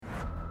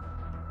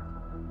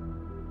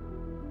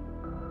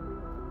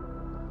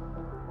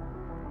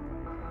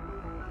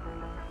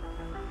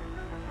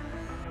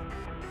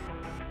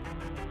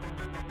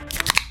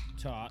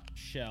Top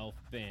Shelf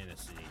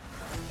Fantasy.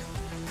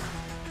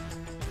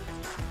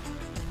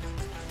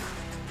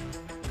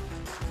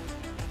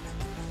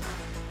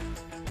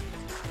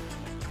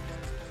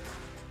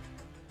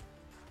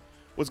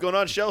 What's going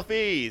on,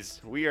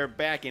 Shelfies? We are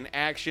back in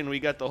action. We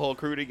got the whole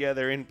crew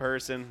together in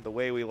person, the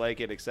way we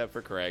like it, except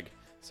for Craig.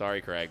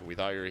 Sorry, Craig. We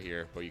thought you were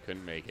here, but you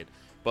couldn't make it.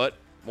 But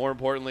more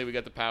importantly, we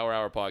got the Power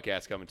Hour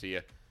podcast coming to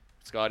you.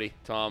 Scotty,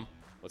 Tom,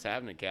 what's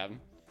happening, Captain?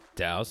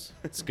 Dows,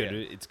 it's good.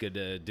 Yeah. It's good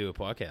to do a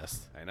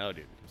podcast. I know,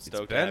 dude. It's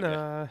Stoked been, to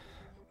have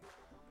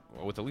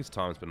well, with at least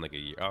Tom, it's been like a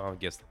year. I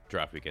guess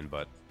draft weekend,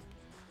 but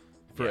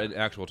for Yeah. an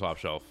actual Top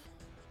Shelf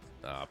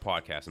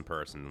podcast in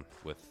person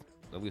with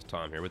at least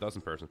Tom here. With us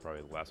in person,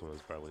 probably the last one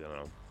was probably, I don't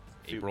know,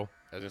 Few- April.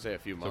 I was going to say a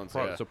few So, months.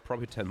 so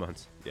probably 10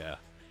 months.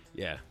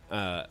 Yeah.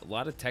 A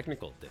lot of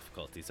technical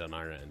difficulties on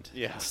our end.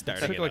 Yeah. It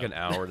starting took it like up. an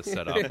hour to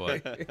set up,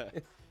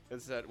 but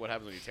That's what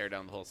happens when you tear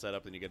down the whole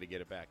setup, and you got to get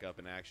it back up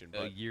in action. a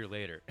But year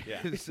later. Yeah.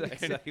 That's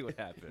exactly what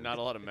happened. not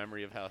a lot of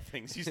memory of how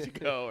things used to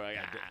go. Like,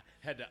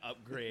 Had to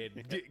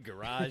upgrade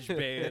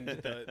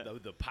GarageBand,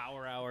 the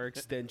Power Hour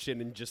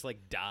extension, and just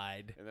like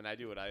died. And then I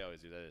do what I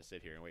always do. I just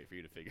sit here and wait for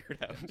you to figure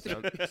it out.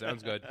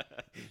 Sounds good.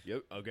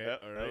 Yep. Okay.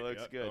 Yep, all that right.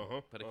 looks good.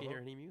 But I can't hear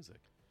any music.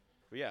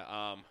 But yeah,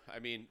 I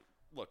mean,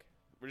 look,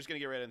 we're just gonna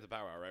get right into the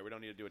Power Hour, right? We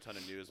don't need to do a ton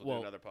of news. We'll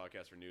Well, do another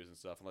podcast for news and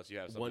stuff, unless you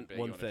have something One big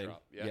you one want to thing.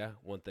 drop. Yeah.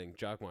 One thing.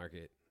 Jock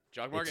Market.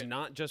 Jock Market. It's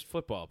not just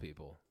football,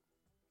 people.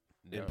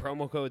 No. And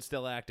promo code's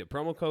still active.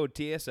 Promo code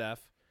TSF,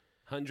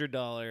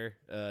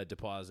 $100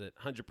 deposit,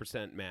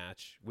 100%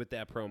 match with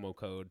that promo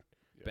code.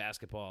 Yeah.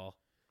 Basketball.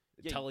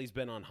 Yeah, Tully's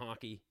been on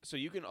hockey. So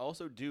you can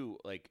also do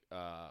like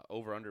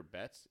over/under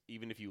bets,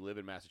 even if you live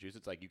in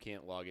Massachusetts. Like you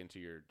can't log into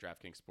your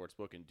DraftKings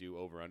Sportsbook and do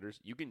over/unders.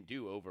 You can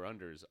do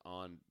over/unders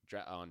on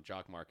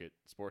Jock Market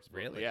Sportsbook.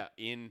 Really? Yeah,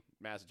 in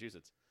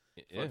Massachusetts.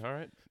 Yeah, all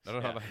right. I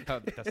don't know how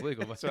that's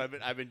legal. But So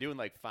I've been doing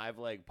like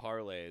 5-leg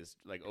parlays,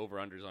 like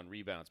over/unders on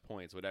rebounds,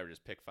 points, whatever.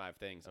 Just pick 5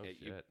 things. Oh, You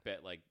shit.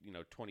 bet like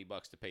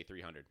 $20 to pay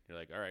 300. You're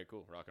like, all right,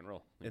 cool, rock and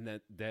roll. And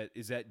that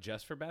is that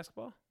just for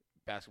basketball?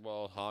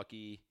 Basketball,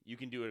 hockey. You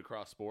can do it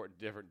across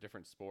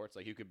different sports.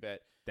 Like you could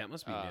bet, That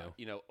must be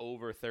new.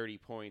 over 30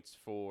 points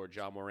for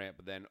John Morant,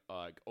 but then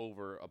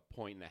over 1.5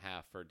 points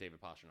for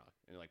David Pastrnak,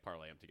 and like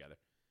parlay them together.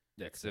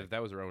 so if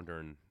that was around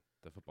during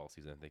the football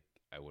season, I think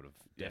I would have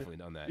Yeah. definitely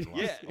done that. And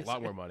Yeah, lost a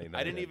lot more money. Than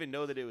I didn't did. even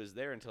know that it was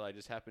there until I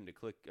just happened to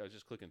click. I was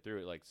just clicking through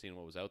it, like seeing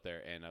what was out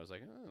there, and I was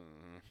like,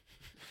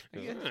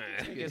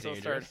 I guess I'll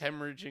start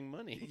hemorrhaging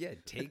money. Yeah,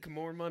 take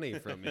more money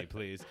from me,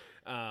 please.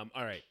 All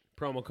right,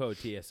 promo code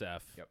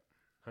TSF. Yep.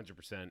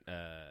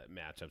 100%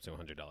 match up to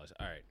 $100.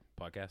 All right,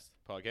 podcast.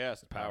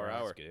 Podcast Power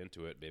Hour. Let's get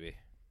into it, baby.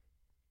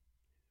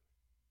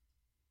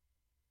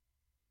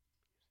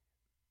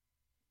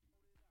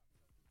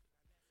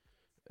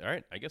 All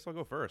right, I guess I'll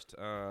go first.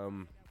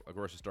 Of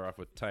course, to start off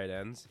with tight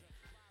ends.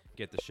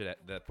 Get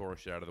that boring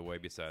shit out of the way.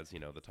 Besides,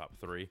 the top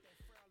 3.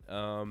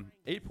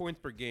 8 points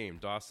per game.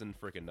 Dawson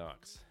freaking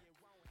Knox.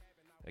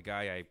 A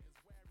guy I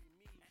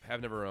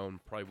have never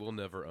owned, probably will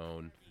never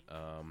own.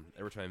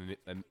 Every time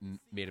I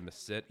made him a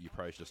sit, you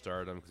probably should have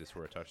started him because he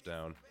scored a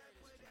touchdown.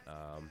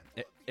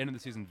 End of the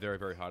season, very,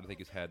 very hot. I think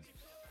he's had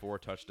 4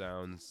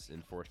 touchdowns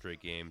in 4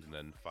 straight games, and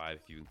then 5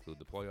 if you include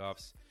the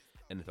playoffs,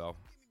 NFL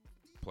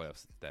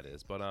playoffs, that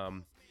is. But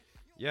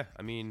yeah,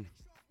 I mean,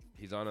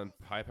 he's on a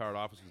high-powered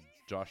offense with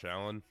Josh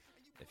Allen.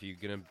 If you're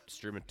gonna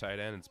stream a tight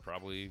end, it's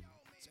probably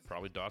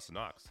Dawson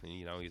Knox. And,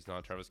 he's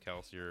not Travis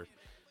Kelce or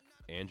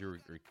Andrew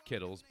or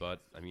Kittles, but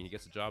I mean, he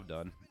gets the job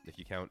done. If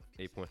you count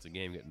 8 points a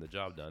game, getting the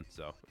job done.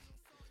 So,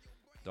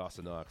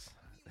 Dawson Knox.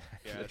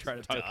 Yeah, I tried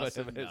to talk about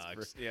him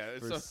Knox.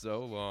 for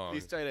so long.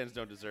 These tight ends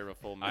don't deserve a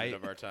full minute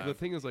of our time. The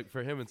thing is, like,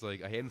 for him, it's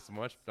like I hate him so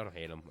much. I don't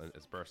hate him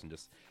as a person.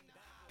 Just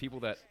people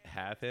that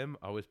have him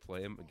always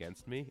play him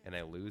against me, and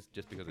I lose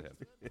just because of him.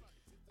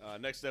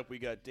 Next up, we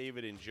got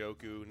David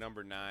Njoku,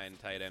 number 9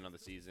 tight end on the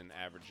season,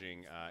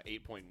 averaging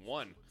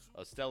 8.1,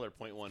 a stellar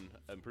 0.1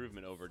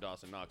 improvement over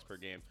Dawson Knox per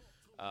game.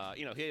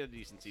 He had a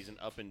decent season,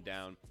 up and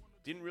down.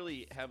 Didn't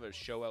really have a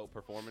show-out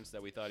performance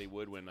that we thought he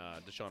would when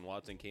Deshaun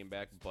Watson came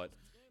back, but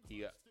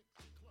he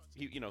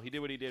did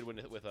what he did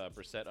with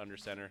Brissett under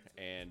center,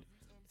 and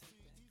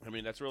I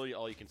mean that's really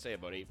all you can say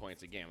about 8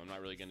 points a game. I'm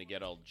not really going to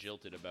get all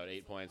jilted about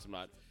 8 points. I'm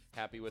not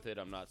happy with it.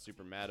 I'm not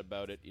super mad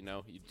about it. You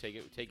take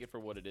it for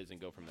what it is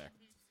and go from there.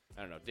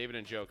 I don't know. David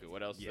Njoku,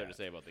 what else is there to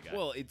say about the guy?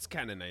 Well, it's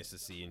kind of nice to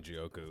see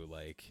Njoku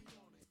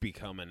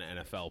become an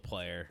NFL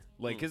player.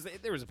 Because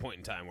there was a point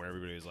in time where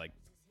everybody was like,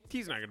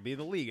 he's not going to be in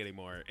the league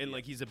anymore. And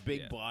he's a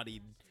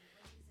big-bodied,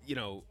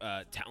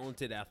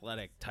 talented,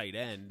 athletic tight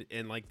end.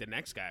 And the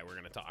next guy we're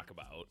going to talk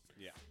about,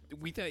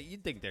 we thought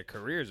you'd think their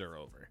careers are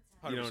over.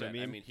 100%. You know what I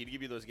mean? I mean, he'd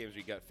give you those games where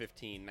you got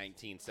 15,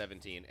 19,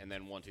 17, and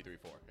then 1, 2, 3,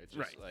 4. It's just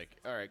Right. like,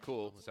 all right,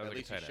 cool. Sounds At like a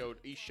least tight end.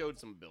 he showed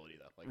some ability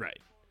though.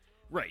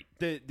 Right.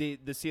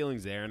 The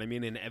ceiling's there, and I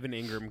mean, and Evan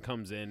Ingram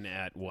comes in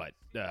at what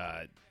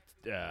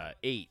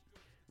 8,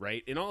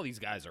 right? And all these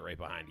guys are right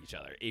behind each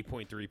other.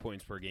 8.3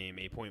 points per game,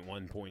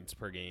 8.1 points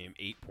per game,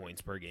 8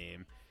 points per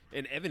game,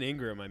 and Evan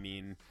Ingram. I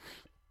mean,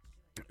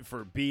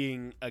 for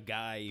being a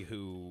guy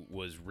who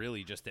was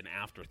really just an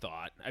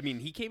afterthought. I mean,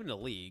 he came in the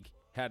league,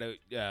 had a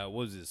what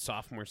was his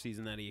sophomore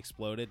season that he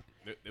exploded?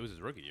 It was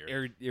his rookie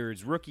year. Or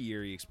his rookie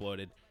year he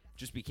exploded.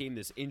 Just became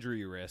this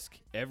injury risk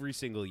every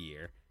single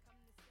year.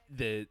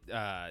 He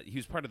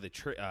was part of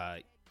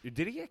the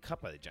did he get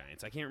cut by the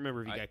Giants? I can't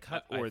remember if he got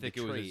cut or the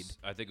trade.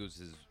 I think it was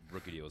his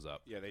rookie deal was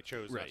up. Yeah, they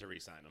chose not to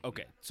re-sign him.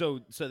 Okay,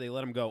 so they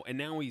let him go, and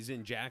now he's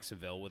in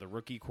Jacksonville with a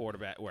rookie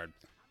quarterback. Or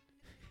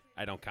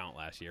I don't count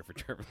last year for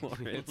Trevor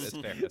Lawrence. That's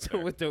fair. That's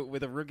So fair.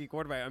 with a rookie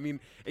quarterback, I mean,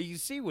 you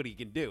see what he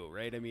can do,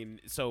 right? I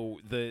mean, so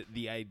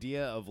the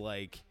idea of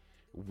like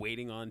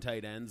waiting on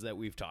tight ends that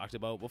we've talked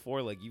about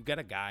before, like you've got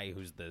a guy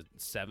who's the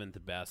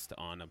 7th best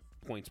on a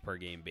points per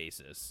game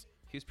basis.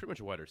 He's pretty much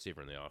a wide receiver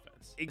in the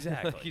offense.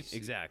 Exactly.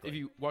 Exactly. If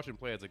you watch him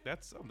play, it's like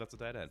that's a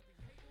tight end.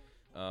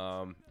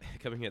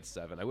 Coming at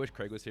 7. I wish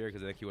Craig was here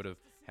because I think he would have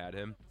had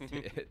him.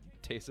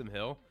 Taysom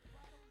Hill.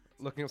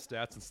 Looking at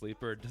stats and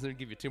sleeper doesn't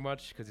give you too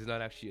much because he's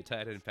not actually a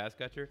tight end pass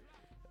catcher.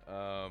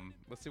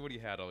 Let's see what he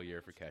had all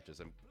year for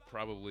catches. I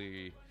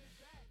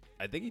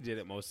think he did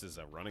it most as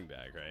a running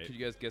back, right? Could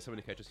you guys guess how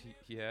many catches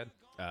he had?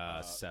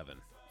 7.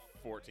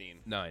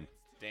 14. 9.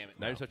 Damn it.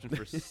 9 no. receptions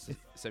for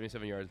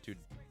 77 yards and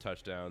 2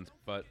 touchdowns.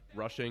 But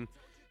rushing,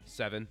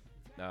 7.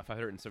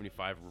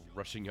 575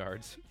 rushing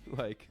yards.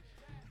 Like,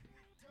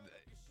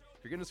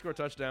 if you're going to score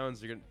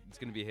touchdowns, it's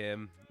going to be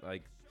him.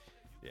 Like,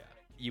 yeah.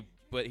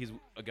 But he's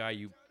a guy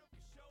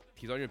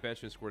he's on your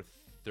bench and he scores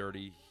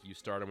 30. You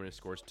start him when he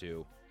scores 2.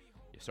 You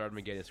start him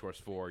again, he scores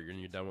 4.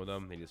 You're done with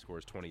him, and he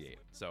scores 28.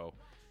 So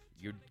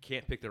you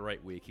can't pick the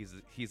right week.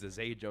 He's a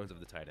Zay Jones of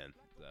the tight end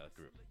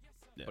group.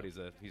 Yeah. But he's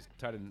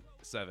tight end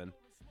 7.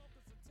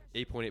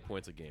 8.8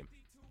 points a game.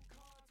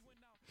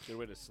 Good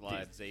way to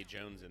slide Zay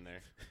Jones in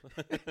there.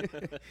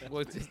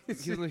 Well,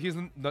 he's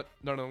not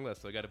on the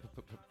list, so I got to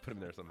put him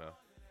there somehow.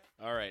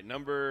 All right,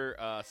 number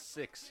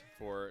 6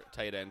 for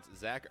tight ends,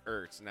 Zach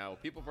Ertz. Now,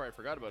 people probably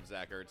forgot about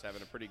Zach Ertz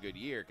having a pretty good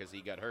year because he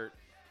got hurt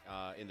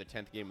in the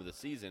 10th game of the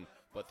season.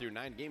 But through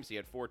 9 games, he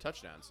had 4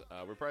 touchdowns.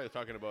 We're probably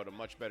talking about a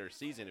much better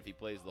season if he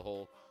plays the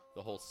whole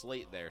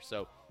slate there.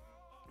 So,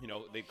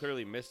 they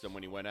clearly missed him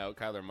when he went out.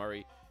 Kyler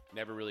Murray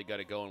never really got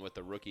it going with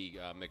the rookie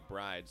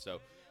McBride. So,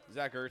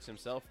 Zach Ertz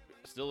himself,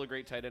 still a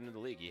great tight end in the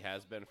league. He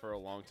has been for a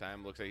long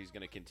time. Looks like he's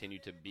going to continue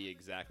to be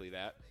exactly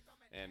that.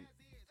 And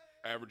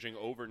averaging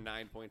over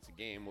 9 points a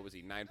game. What was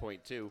he,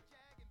 9.2?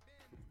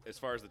 As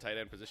far as the tight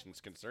end position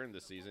is concerned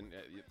this season,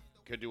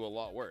 could do a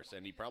lot worse.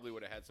 And he probably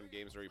would have had some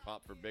games where he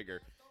popped for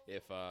bigger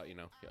if,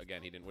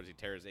 again, he didn't, what did he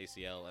tear his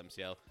ACL,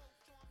 MCL?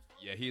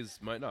 Yeah,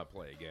 might not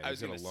play again.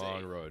 He's on a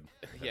long road.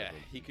 Yeah,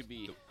 that could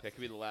be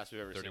the last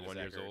we've ever seen. 31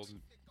 years old,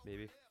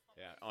 maybe.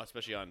 Yeah,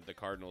 especially on the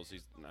Cardinals. I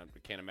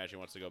can't imagine he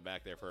wants to go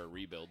back there for a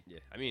rebuild. Yeah,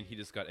 I mean, he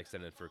just got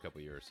extended for a couple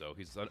of years, so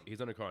he's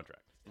under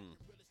contract,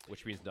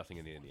 which means nothing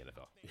in the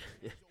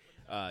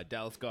NFL.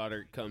 Dallas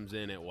Goedert comes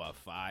in at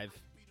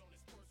 5?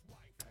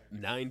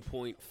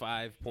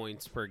 9.5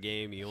 points per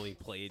game. He only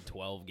played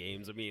 12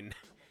 games. I mean,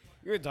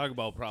 you're going to talk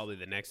about probably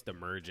the next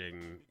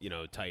emerging,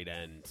 tight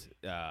end,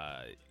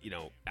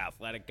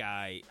 athletic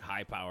guy,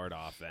 high-powered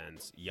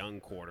offense, young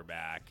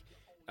quarterback.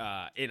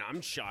 And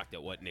I'm shocked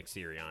at what Nick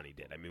Sirianni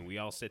did. I mean, we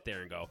all sit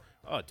there and go,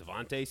 oh,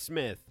 Devontae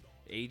Smith,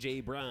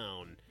 A.J.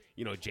 Brown,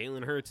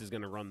 Jalen Hurts is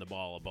going to run the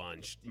ball a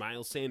bunch.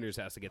 Miles Sanders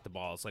has to get the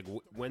ball. It's like,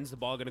 when's the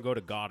ball going to go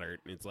to Goddard?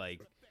 And it's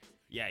like,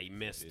 yeah, he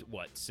missed,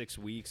 6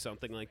 weeks,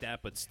 something like that.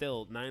 But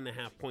still, 9.5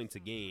 points a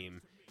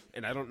game.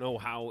 And I don't know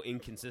how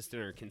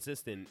inconsistent or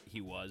consistent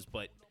he was,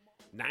 but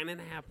 9.5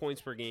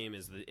 points per game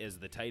is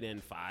the tight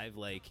end 5.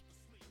 Like,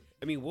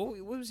 I mean, what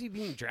was he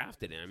being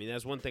drafted in? I mean,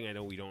 that's one thing I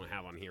know we don't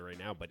have on here right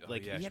now, but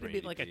he had to be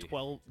like a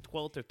 12th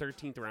or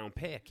 13th round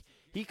pick.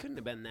 He couldn't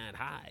have been that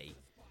high.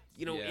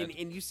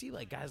 And you see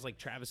like guys like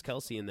Travis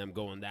Kelce and them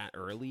going that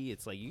early.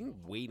 It's like you can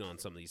wait on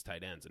some of these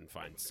tight ends and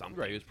find something.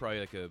 Right, he was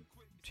probably like a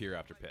tier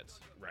after Pitts.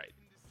 Right.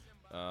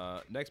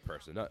 Next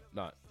person, not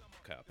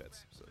Kyle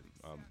Pitts. So,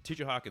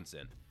 T.J.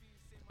 Hawkinson.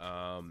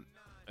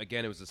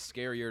 Again, it was a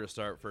scary year to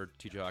start for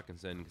T.J.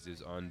 Hawkinson because he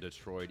was on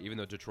Detroit. Even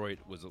though Detroit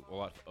was a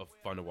lot of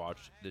fun to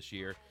watch this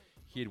year,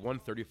 he had one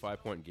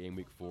 35-point game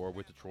week 4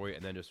 with Detroit,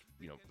 and then just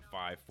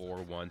 5,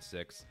 4, 1,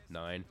 6,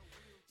 9.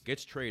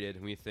 Gets traded,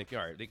 and we think,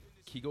 all right,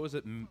 he goes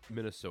at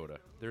Minnesota.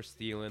 There's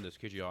Thielen, there's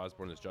KJ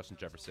Osborne, there's Justin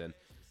Jefferson.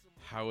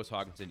 How is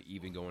Hawkinson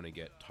even going to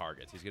get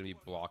targets? He's going to be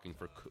blocking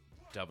for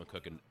Dalvin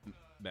Cook and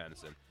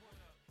Madison.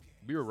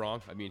 We were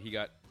wrong. I mean, he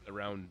got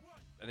around,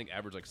 I think,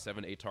 average like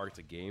 7, 8 targets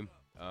a game.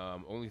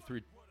 Only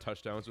 3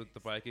 touchdowns with the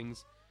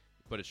Vikings,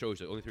 but it shows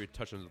you only 3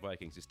 touchdowns with the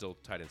Vikings. He's still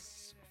tied in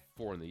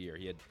 4 in the year.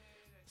 He had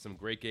some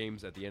great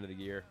games at the end of the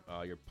year.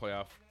 Your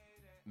playoff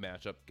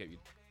matchup gave you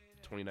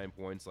 29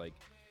 points. Like,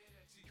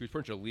 he was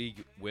pretty much a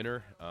league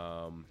winner.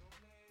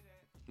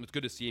 It's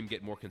good to see him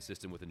get more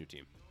consistent with a new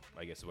team,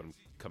 I guess is what I'm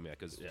coming at,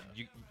 because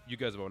you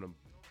guys have owned him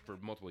for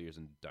multiple years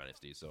in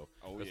Dynasty, so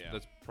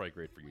that's probably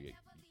great for you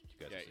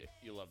guys to see.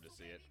 You love to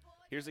see it.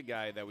 Here's a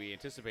guy that we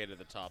anticipate at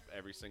the top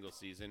every single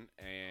season,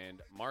 and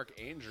Mark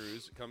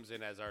Andrews comes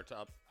in as our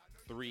top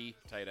 3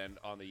 tight end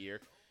on the year.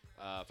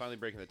 finally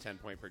breaking the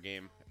 10-point per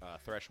game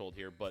threshold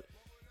here, but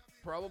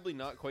probably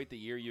not quite the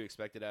year you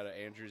expected out of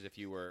Andrews if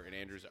you were an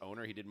Andrews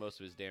owner. He did most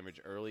of his damage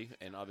early,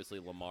 and obviously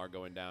Lamar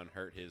going down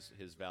hurt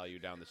his value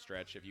down the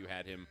stretch. If you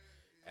had him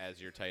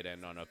as your tight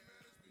end on a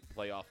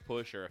playoff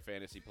push or a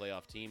fantasy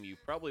playoff team, you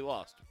probably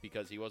lost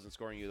because he wasn't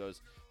scoring you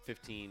those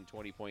 15,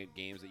 20-point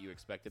games that you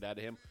expected out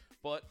of him.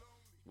 But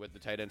with the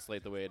tight end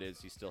slate the way it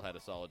is, he still had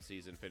a solid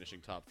season,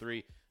 finishing top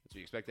 3. That's what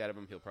you expect out of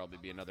him. He'll probably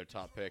be another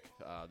top pick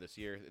this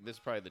year. And this is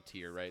probably the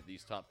tier, right?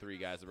 These top 3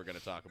 guys that we're going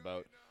to talk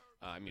about.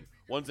 I mean,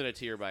 one's in a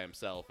tier by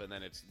himself, and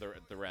then it's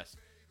the rest.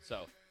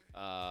 So,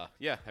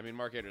 yeah, I mean,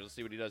 Mark Andrews, let's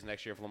see what he does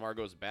next year. If Lamar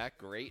goes back,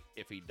 great.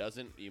 If he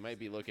doesn't, you might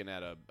be looking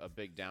at a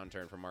big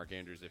downturn for Mark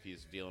Andrews if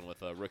he's dealing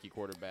with a rookie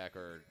quarterback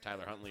or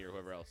Tyler Huntley or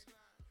whoever else.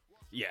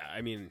 Yeah,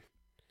 I mean,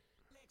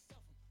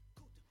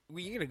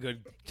 when you get a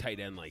good tight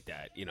end like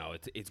that, you know,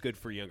 it's good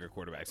for younger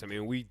quarterbacks. I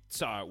mean, we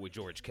saw it with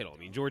George Kittle. I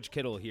mean, George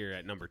Kittle here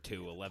at number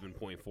 2,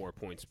 11.4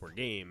 points per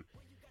game.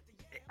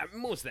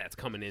 Most of that's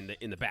coming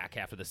in the back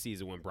half of the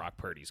season when Brock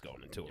Purdy's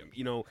going into him,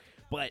 you know.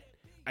 But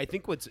I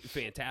think what's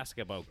fantastic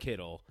about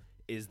Kittle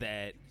is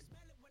that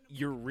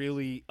you're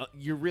really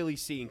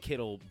seeing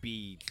Kittle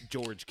be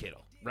George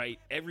Kittle, right?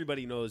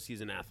 Everybody knows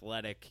he's an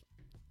athletic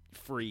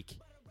freak.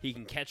 He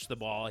can catch the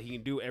ball. He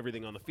can do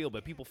everything on the field,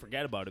 but people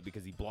forget about it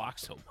because he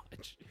blocks so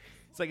much.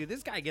 It's like if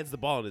this guy gets the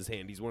ball in his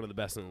hand, he's one of the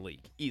best in the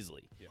league,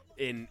 easily. Yeah.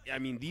 And, I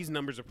mean, these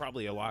numbers are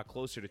probably a lot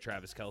closer to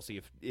Travis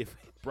Kelce if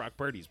Brock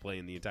Purdy's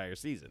playing the entire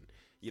season,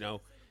 you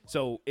know?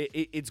 So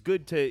it's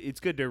good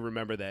to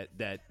remember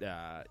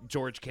that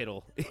George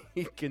Kittle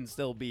can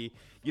still be,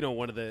 you know,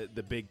 one of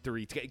the big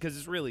 3, because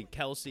it's really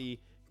Kelce,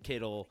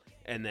 Kittle,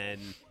 and then,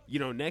 you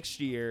know, next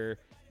year,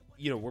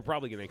 you know, we're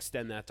probably going to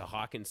extend that to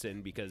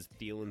Hawkinson because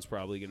Thielen's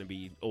probably going to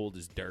be old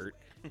as dirt,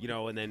 you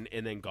know, and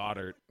then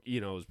Goddard, you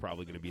know, is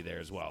probably going to be there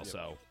as well. Yep.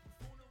 So,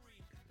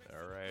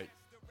 all right.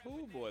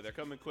 Oh boy, they're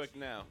coming quick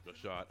now. Good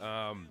shot.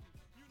 A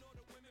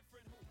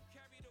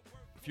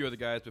few other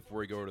guys before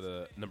we go to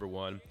the number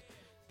 1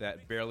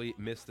 that barely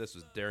missed this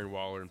was Darren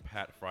Waller and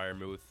Pat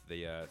Fryermuth. They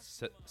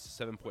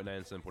 7.9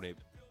 and 7.8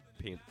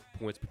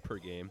 points per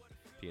game.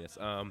 Penis.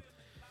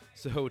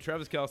 So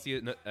Travis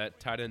Kelce at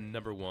tight end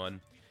number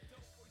 1.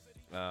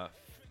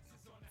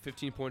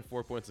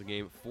 15.4 points a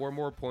game, 4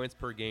 more points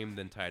per game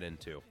than tight end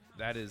 2.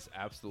 That is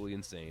absolutely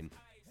insane.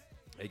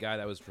 A guy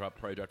that was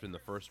probably drafted in the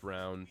first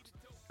round,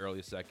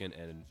 early second,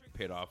 and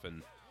paid off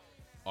in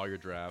all your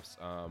drafts.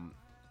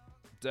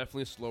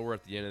 Definitely slower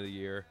at the end of the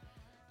year.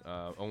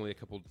 Only a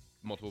couple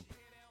multiple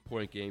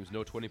point games,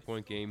 no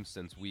 20-point games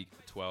since week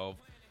 12.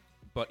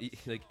 But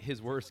like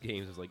his worst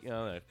games is like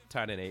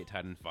tight end 8,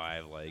 tight end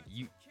 5. Like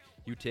you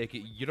take it.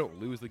 You don't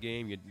lose the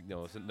game. You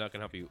know, it's not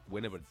gonna help you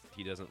win it, but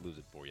he doesn't lose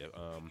it for you.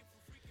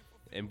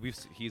 And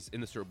he's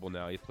in the Super Bowl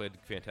now. He's played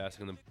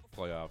fantastic in the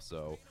playoffs.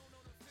 So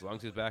as long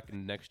as he's back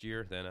in next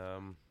year, then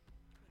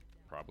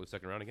probably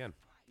second round again.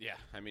 Yeah,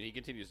 I mean, he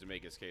continues to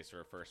make his case for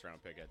a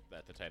first-round pick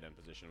at the tight end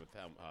position with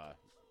how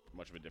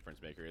much of a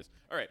difference maker he is.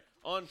 All right,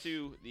 on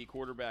to the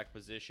quarterback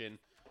position.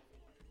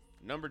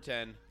 Number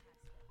 10,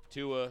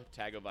 Tua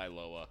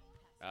Tagovailoa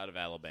out of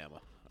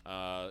Alabama.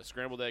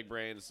 Scrambled egg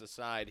brains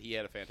aside, he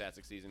had a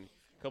fantastic season.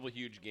 A couple of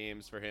huge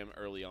games for him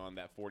early on.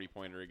 That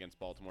 40-pointer against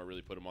Baltimore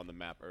really put him on the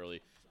map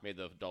early, made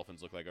the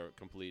Dolphins look like a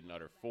complete and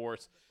utter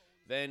force.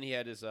 Then he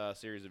had his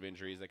series of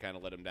injuries that kind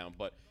of let him down,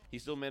 but he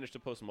still managed to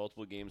post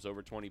multiple games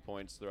over 20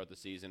 points throughout the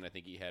season. I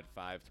think he had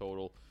 5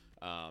 total.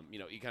 You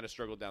know, he kind of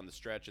struggled down the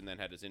stretch and then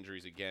had his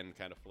injuries again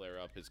kind of flare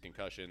up, his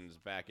concussions,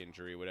 back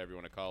injury, whatever you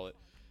want to call it.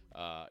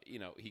 You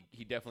know,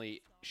 he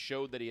definitely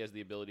showed that he has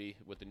the ability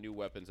with the new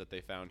weapons that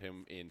they found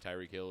him in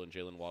Tyreek Hill and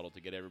Jalen Waddle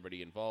to get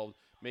everybody involved,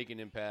 make an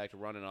impact,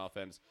 run an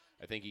offense.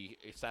 I think he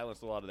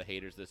silenced a lot of the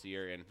haters this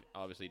year and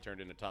obviously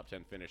turned in a top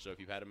 10 finish. So if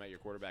you had him at your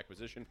quarterback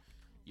position,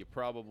 you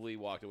probably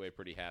walked away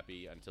pretty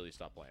happy until he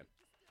stopped playing.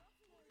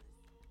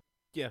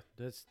 Yeah,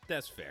 that's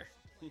fair.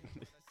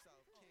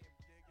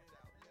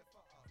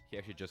 He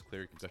actually just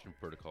cleared concussion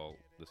protocol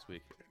this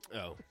week.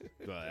 Oh,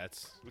 well,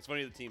 that's... It's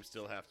funny the teams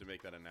still have to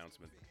make that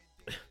announcement.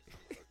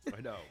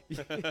 I know.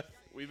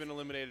 We've been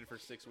eliminated for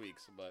 6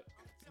 weeks, but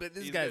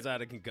this guy's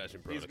out of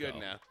concussion protocol. He's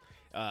good now.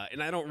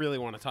 And I don't really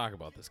want to talk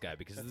about this guy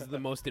because this is the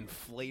most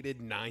inflated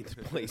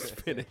 9th place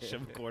finish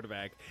of a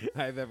quarterback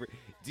I've ever...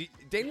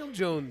 Daniel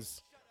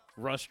Jones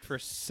rushed for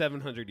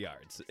 700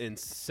 yards and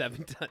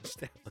 7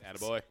 touchdowns.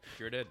 Attaboy.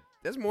 Sure did.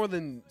 That's more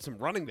than some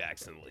running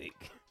backs in the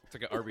league. It's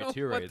like an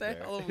RB2 right there. What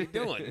the hell are we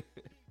doing?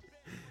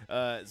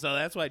 So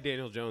that's why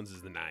Daniel Jones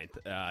is the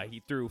 9th.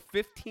 He threw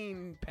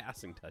 15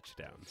 passing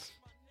touchdowns.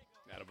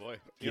 Attaboy.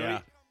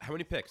 Yeah. How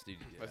many picks did you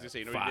I was going to say,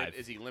 you know 5. what he did?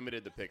 Is he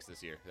limited the picks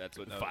this year? That's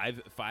what.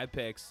 Five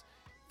picks,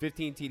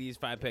 15 TDs,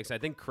 5 picks. I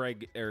think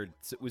Craig or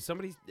was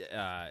somebody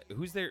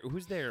who's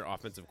their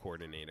offensive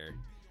coordinator?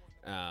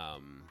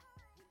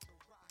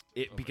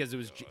 Because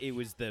it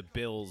was the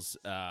Bills'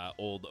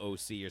 old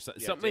OC or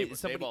something. Yeah,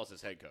 Daboll's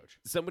his head coach.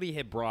 Somebody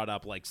had brought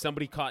up like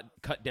somebody cut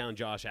down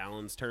Josh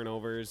Allen's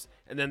turnovers,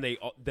 and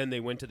then they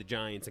went to the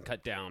Giants and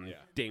cut down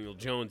Daniel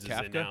Jones's.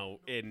 Kafka? And now,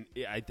 and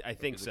I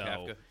think so.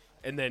 Kafka?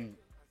 And then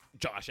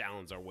Josh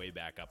Allen's are way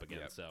back up again.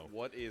 Yep. So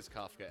What is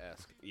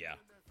Kafka-esque? yeah,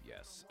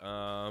 Yes.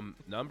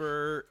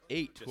 Number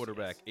 8 Just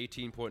quarterback,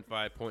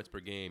 18.5 points per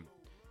game.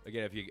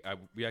 Again,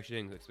 we actually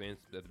didn't explain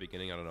at the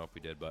beginning. I don't know if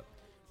we did, but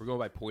we're going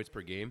by points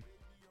per game,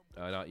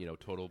 not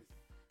total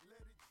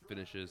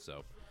finishes.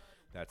 So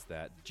that's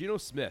that. Geno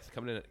Smith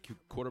coming in at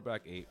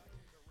quarterback 8.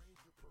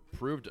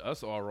 Proved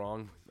us all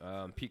wrong.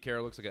 Pete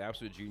Carroll looks like an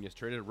absolute genius.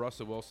 Traded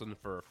Russell Wilson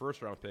for a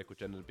first-round pick,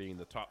 which ended up being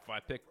the top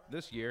 5 pick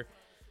this year.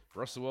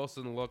 Russell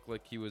Wilson looked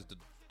like he was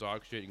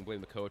dog shit. You can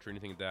blame the coach or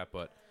anything like that,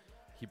 but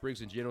he brings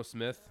in Geno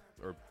Smith,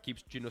 or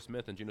keeps Geno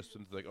Smith, and Geno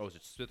Smith is like, oh, is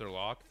it Smith or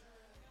Locke?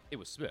 It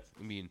was Smith.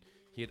 I mean,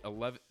 he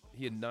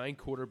had 9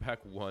 quarterback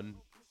 1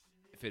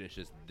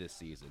 finishes this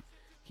season.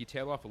 He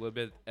tailed off a little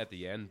bit at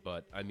the end,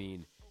 but I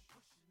mean,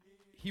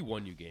 he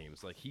won you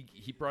games. Like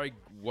he probably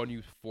won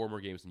you 4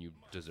 more games than you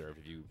deserved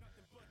if you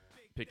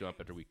picked him up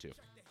after week 2.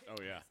 Oh,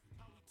 yeah.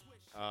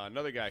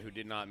 Another guy who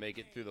did not make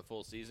it through the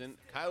full season,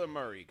 Kyler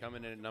Murray,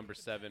 coming in at number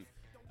 7,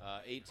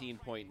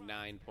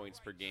 18.9 points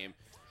per game.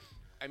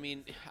 I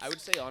mean, I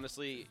would say,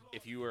 honestly,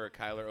 if you were a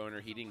Kyler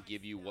owner, he didn't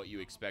give you what you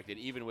expected,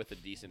 even with a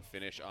decent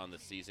finish on the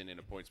season in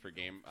a points per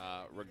game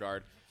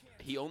regard.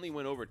 He only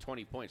went over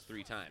 20 points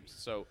 3 times.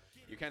 So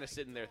you're kind of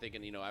sitting there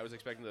thinking, I was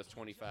expecting those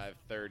 25,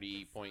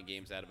 30-point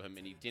games out of him,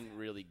 and he didn't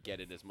really get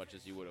it as much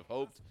as you would have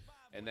hoped.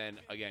 And then,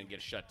 again,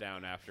 gets shut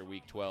down after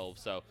week 12.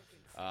 So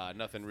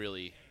nothing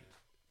really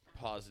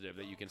positive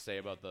that you can say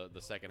about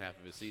the second half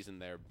of his season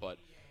there. But,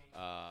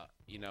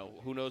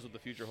 who knows what the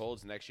future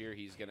holds. Next year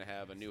he's going to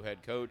have a new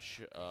head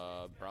coach,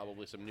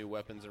 probably some new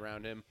weapons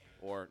around him,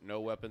 or no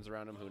weapons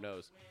around him. Who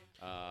knows?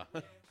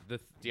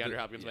 DeAndre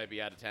Hopkins might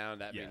be out of town.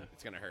 That means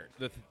it's going to hurt.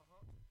 The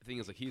thing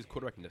is, like, he's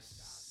quarterbacking to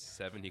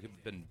 7. He could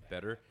have been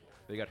better.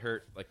 They got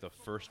hurt like the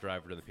first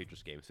drive of the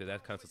Patriots game, so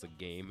that counts as a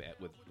game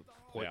with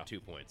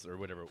 0.2 points or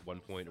whatever, 1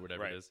 point or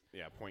whatever it is.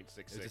 Yeah,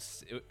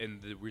 0.66.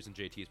 And the reason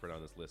JT's put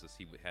on this list is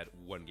he had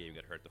 1 game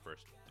get hurt the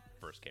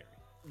first carry.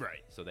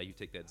 right. So that you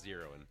take that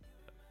 0 and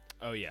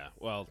Oh yeah.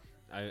 Well,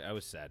 I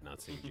was sad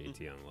not seeing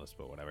JT on the list,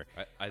 but whatever.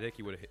 I think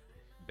he would have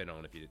been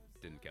on if you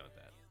didn't count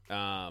that.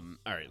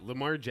 All right.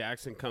 Lamar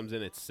Jackson comes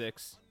in at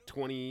 6,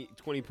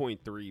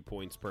 20.3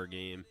 points per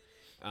game.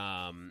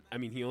 I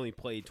mean, he only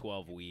played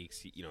 12 weeks.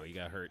 He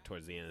got hurt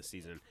towards the end of the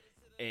season.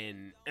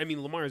 And, I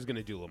mean, Lamar is going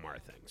to do Lamar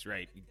things,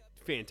 right?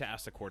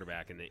 Fantastic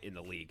quarterback in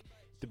the league.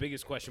 The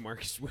biggest question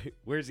mark is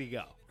where's he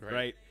go,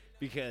 right?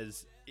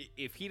 Because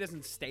if he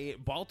doesn't stay,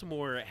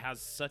 Baltimore has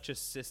such a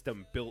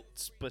system built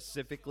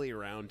specifically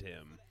around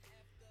him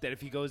that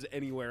if he goes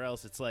anywhere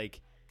else, it's like,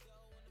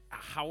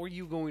 how are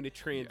you going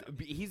to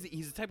He's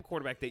the type of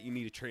quarterback that you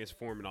need to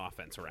transform an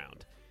offense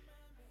around.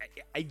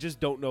 I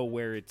just don't know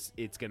where it's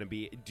going to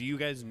be. Do you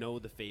guys know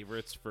the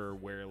favorites for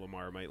where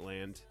Lamar might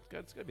land?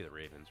 It's got to be the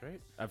Ravens,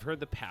 right? I've heard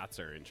the Pats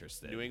are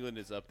interested. New England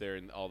is up there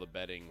in all the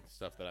betting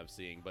stuff that I'm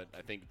seeing, but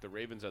I think the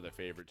Ravens are the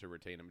favorite to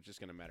retain him. It's just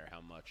going to matter how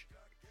much.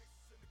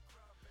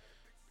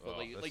 But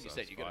like you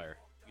said, you got to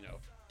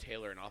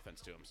tailor an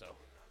offense to him. So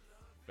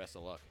best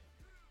of luck.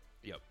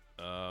 Yep.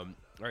 All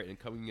right, and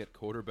coming at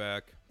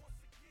quarterback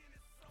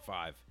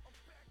 5,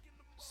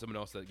 someone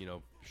else that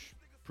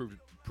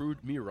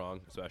proved me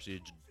wrong. So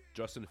actually,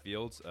 Justin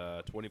Fields,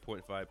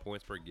 20.5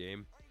 points per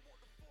game.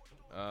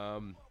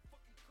 The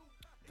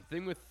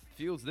thing with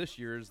Fields this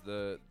year is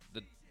the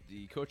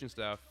coaching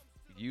staff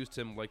used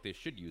him like they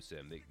should use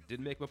him. They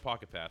didn't make him a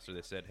pocket passer.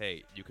 They said,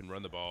 "Hey, you can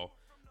run the ball,"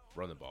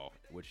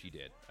 which he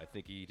did. I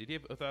think he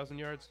have 1,000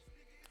 yards.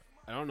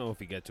 I don't know if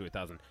he get to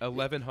 1,000.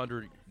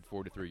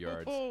 1,143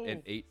 yards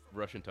and 8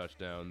 rushing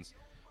touchdowns.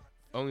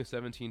 Only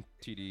 17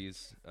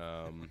 TDs.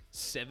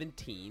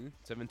 17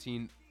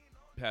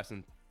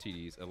 passing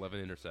TDs,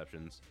 11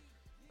 interceptions,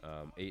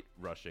 8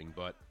 rushing.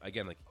 But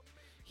again, like,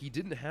 he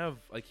didn't have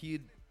he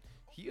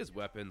has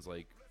weapons.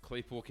 Like,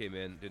 Claypool came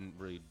in, didn't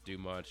really do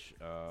much.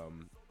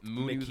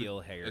 Mooney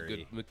N'Keal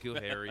Harry. N'Keal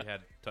Harry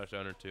had a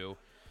touchdown or 2,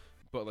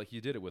 but like,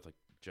 he did it with like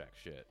jack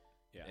shit.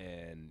 Yeah.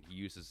 And he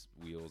used his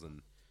wheels,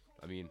 and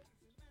I mean,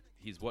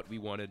 he's what we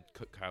wanted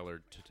Kyler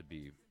to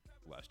be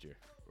last year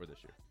or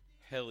this year.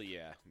 Hell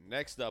yeah.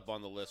 Next up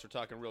on the list, we're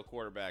talking real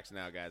quarterbacks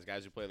now, guys.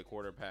 Guys who play the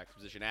quarterback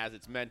position as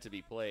it's meant to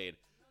be played.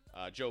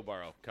 Joe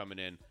Burrow coming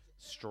in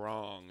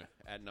strong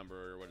at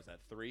number,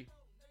 3?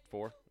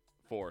 4?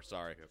 4,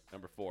 sorry.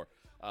 Number 4.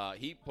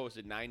 He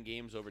posted 9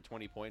 games over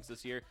 20 points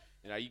this year.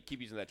 You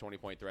keep using that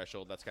 20-point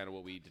threshold. That's kind of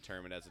what we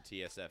determine as a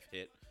TSF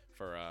hit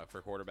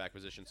for quarterback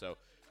position. So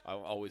I'm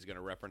always going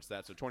to reference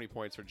that. So 20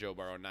 points for Joe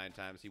Burrow 9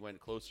 times. He went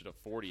closer to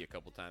 40 a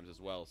couple times as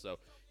well. So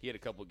he had a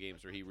couple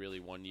games where he really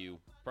won you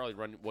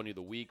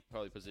the week,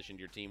 probably positioned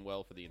your team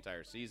well for the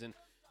entire season.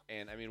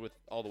 And, I mean, with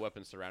all the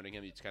weapons surrounding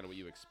him, it's kind of what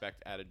you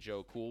expect out of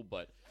Joe Cool.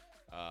 But,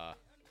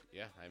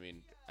 yeah, I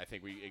mean, I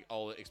think we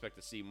all expect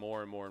to see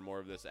more and more and more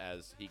of this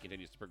as he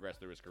continues to progress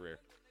through his career.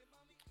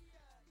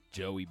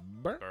 Joey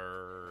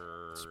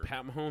Burr. It's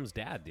Pat Mahomes'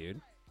 dad, dude.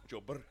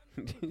 Joe Burr.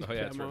 Oh,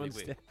 yeah, that's Come on, right.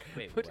 Stan.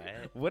 Wait,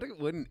 What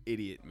an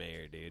idiot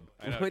mayor, dude.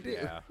 I know, What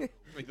yeah.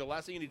 Like, the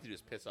last thing you need to do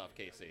is piss off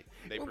KC.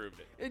 They proved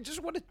it.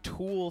 Just what a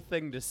tool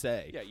thing to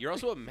say. Yeah, you're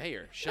also a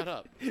mayor. Shut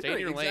up. Stay in Right,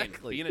 your lane.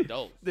 exactly. Be an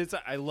adult.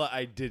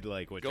 I did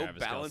like what Go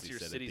Travis balance Kelce your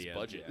said at city's the end.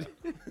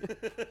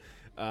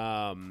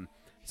 budget.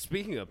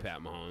 Speaking of Pat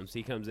Mahomes,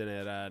 he comes in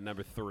at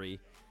number 3,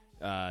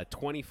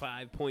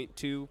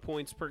 25.2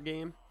 points per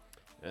game,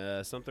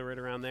 something right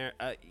around there.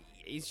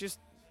 He's just,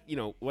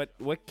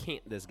 what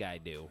can't this guy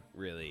do?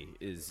 Really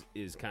is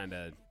kind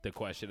of the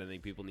question I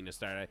think people need to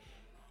start at.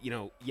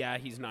 Yeah,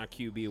 he's not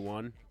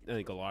QB1. I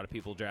think a lot of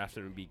people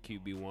drafted him to be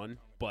QB1,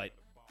 but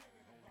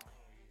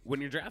when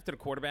you're drafting a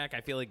quarterback,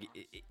 I feel like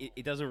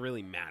it doesn't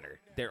really matter.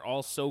 They're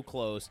all so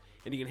close,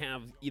 and you can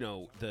have,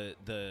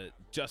 the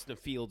Justin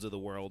Fields of the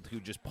world who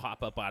just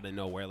pop up out of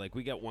nowhere. Like,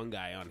 we got one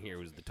guy on here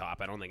who's the top.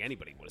 I don't think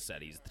anybody would have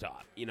said he's the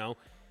top,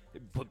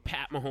 But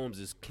Pat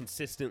Mahomes is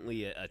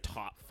consistently a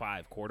top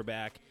 5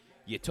 quarterback.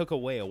 You took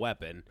away a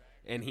weapon,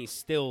 and he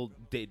still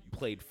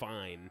played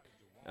fine.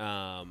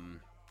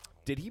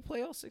 Did he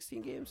play all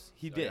 16 games?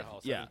 He did. yeah,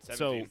 all Yeah, 17.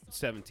 so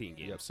 17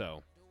 games. Yep.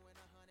 So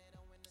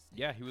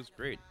Yeah, he was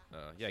great.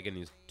 Again,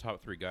 these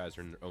top 3 guys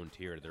are in their own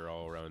tier. They're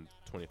all around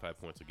 25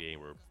 points a game,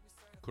 where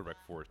quarterback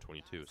 4 is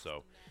 22.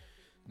 So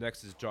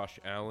next is Josh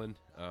Allen.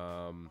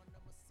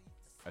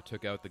 I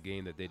took out the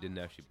game that they didn't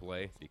actually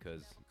play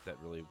because that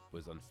really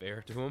was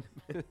unfair to him.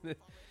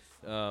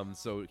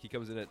 So he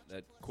comes in at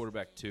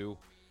quarterback 2.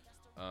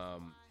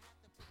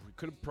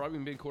 Could have probably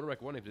been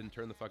quarterback 1 if he didn't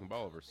turn the fucking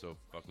ball over so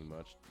fucking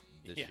much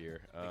this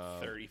year.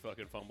 Like 30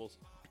 fucking fumbles.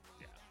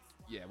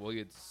 Yeah, well, he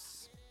had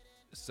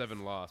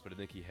 7 lost, but I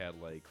think he had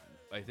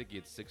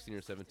 16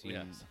 or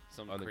 17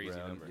 some on the crazy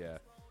ground. number. Yeah,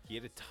 he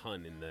had a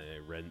ton in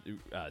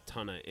the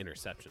ton of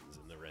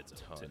interceptions in the red zone.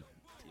 ton. Too.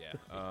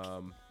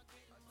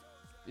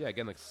 Yeah.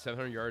 Again,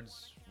 700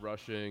 yards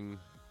rushing.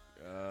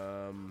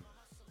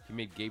 He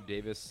made Gabe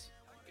Davis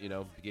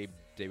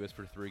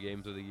for 3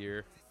 games of the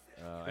year.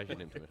 I actually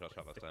didn't too much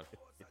shot last time.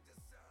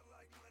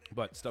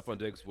 But Stephon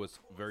Diggs was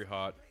very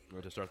hot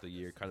to start the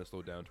year, kind of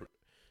slowed down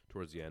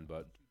towards the end.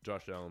 But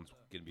Josh Allen's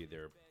going to be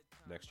there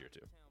next year,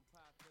 too.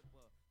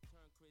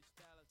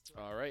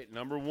 All right,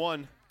 number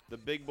 1, the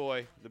big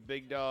boy, the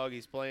big dog.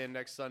 He's playing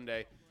next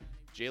Sunday.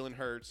 Jalen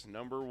Hurts,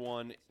 number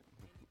 1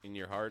 in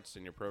your hearts,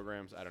 in your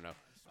programs. I don't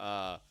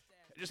know.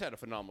 Just had a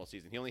phenomenal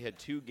season. He only had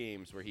 2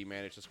 games where he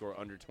managed to score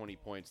under 20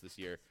 points this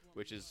year,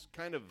 which is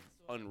kind of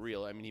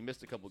unreal. I mean, he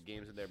missed a couple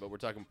games in there, but we're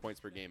talking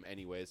points per game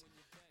anyways.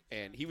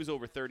 And he was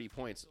over 30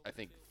 points, I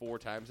think, 4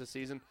 times this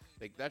season.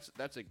 Like that's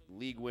a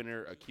league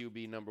winner, a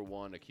QB number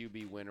 1, a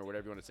QB winner,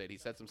 whatever you want to say. He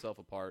sets himself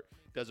apart,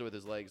 does it with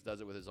his legs,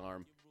 does it with his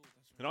arm,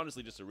 and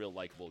honestly, just a real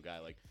likable guy.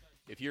 Like,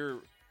 if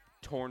you're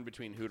torn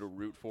between who to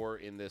root for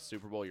in this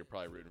Super Bowl, you're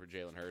probably rooting for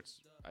Jalen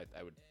Hurts.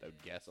 I would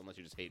guess, unless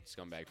you just hate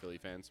scumbag Philly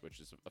fans, which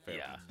is a fair.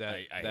 Yeah.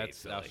 I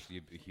That's hate Philly.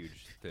 actually a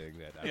huge thing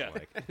that I Yeah. don't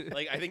like.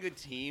 Like, I think the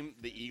team,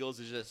 the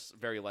Eagles, is just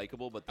very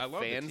likable, but the I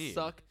love the fans team.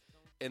 suck.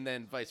 And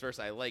then vice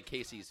versa. I like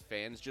KC's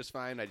fans just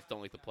fine. I just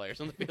don't like the players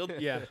on the field.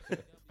 Yeah.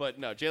 But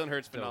no, Jalen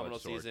Hurts, phenomenal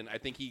Double-edged sword. season. I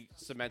think he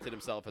cemented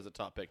himself as a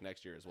top pick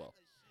next year as well.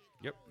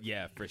 Yep.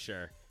 Yeah, for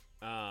sure.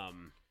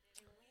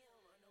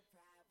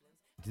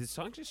 Did the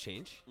song just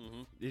change?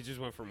 Mm-hmm. It just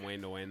went from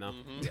Wayne to Wayne, though.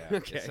 Yeah.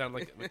 Okay. It sounded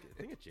like I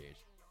think it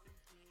changed.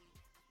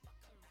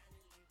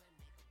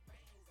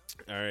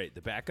 All right,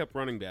 the backup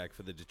running back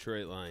for the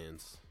Detroit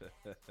Lions,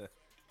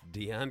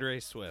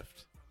 DeAndre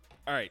Swift.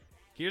 All right,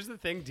 here's the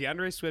thing: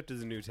 DeAndre Swift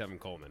is a new Tevin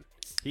Coleman.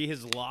 He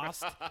has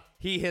lost.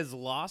 He has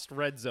lost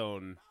red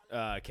zone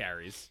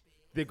carries.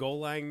 The goal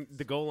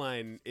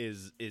line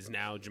is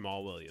now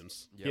Jamal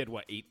Williams. He Yep. had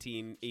what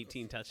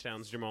 18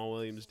 touchdowns. Jamal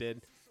Williams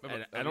did.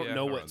 And I Oh, don't yeah,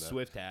 know around what that.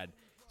 Swift had.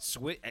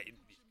 Swift.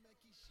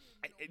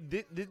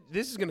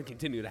 This is going to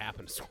continue to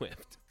happen to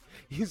Swift.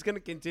 He's going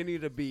to continue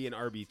to be an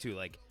RB2.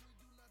 Like,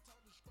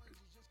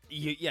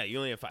 you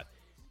only have 5.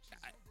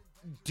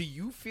 Do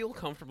you feel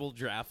comfortable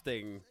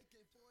drafting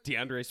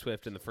DeAndre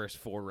Swift in the first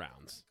 4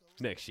 rounds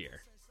next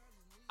year?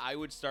 I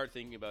would start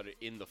thinking about it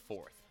in the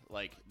 4th.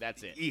 Like,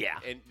 that's it. Yeah.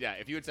 And yeah,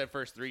 if you had said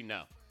first 3,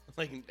 no.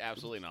 Like,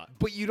 absolutely not.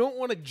 But you don't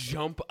want to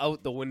jump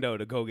out the window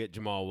to go get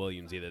Jamal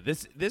Williams either.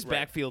 This Right.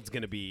 backfield's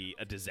going to be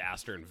a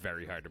disaster and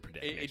very hard to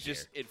predict. It next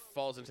just year. it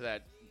falls into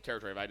that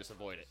territory if I just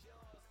avoid it.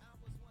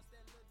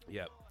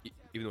 Yeah.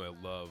 Even though I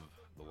love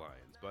the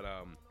Lions, but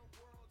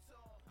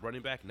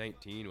running back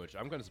 19, which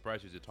I'm kind of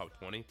surprised he's a top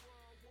 20.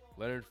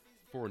 Leonard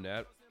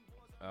Fournette.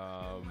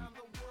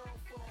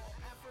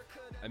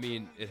 I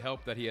mean, it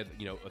helped that he had,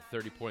 a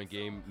 30-point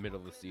game middle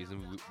of the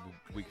season,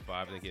 week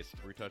 5. I think he has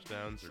 3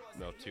 touchdowns, or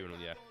no, 2 and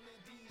 1, yeah.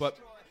 But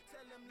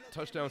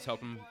touchdowns help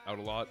him out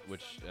a lot,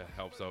 which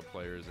helps out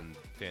players in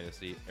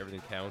fantasy.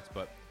 Everything counts,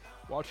 but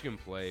watching him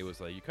play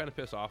was like, you kind of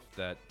piss off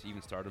that to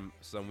even start him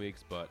some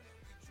weeks, but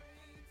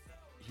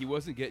he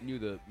wasn't getting you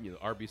the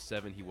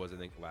RB7 he was, I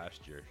think,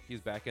 last year. He's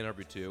back in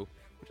RB2,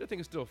 which I think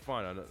is still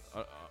fine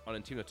on a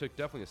team that took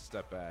definitely a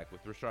step back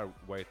with Rashad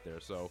White there.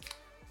 So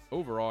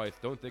overall, I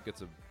don't think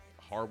it's a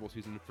horrible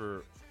season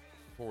for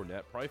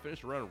Fournette. Probably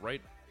finished around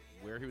right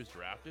where he was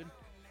drafted.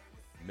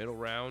 middle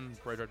round.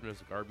 Probably drafted him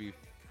as like RB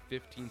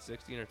 15,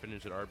 16, or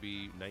finished at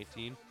RB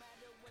 19.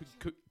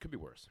 Could be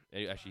worse.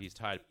 And actually, he's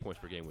tied points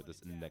per game with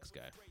this next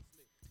guy.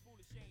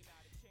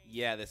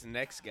 Yeah, this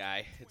next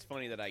guy, it's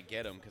funny that I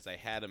get him because I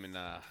had him in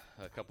a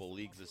couple of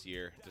leagues this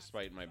year,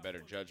 despite my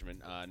better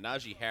judgment.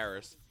 Najee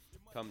Harris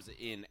comes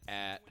in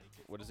at,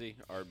 what is he?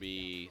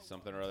 RB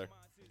something or other?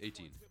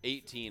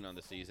 18 on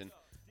the season.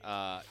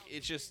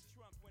 It's just,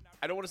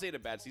 I don't want to say it a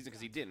bad season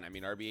because he didn't. I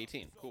mean, RB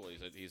 18, cool.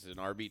 He's an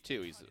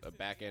RB2. He's a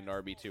back-end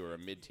RB2 or a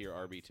mid-tier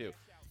RB2.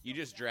 You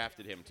just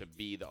drafted him to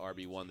be the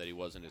RB1 that he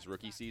was in his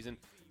rookie season.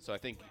 So I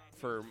think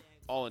for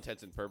all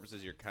intents and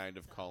purposes, you're kind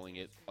of calling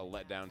it a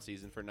letdown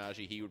season for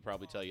Najee. He would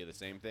probably tell you the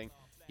same thing.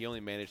 He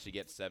only managed to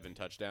get 7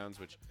 touchdowns,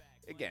 which,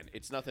 again,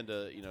 it's nothing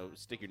to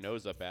stick your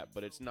nose up at,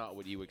 but it's not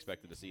what you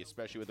expected to see,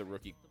 especially with a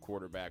rookie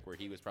quarterback where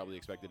he was probably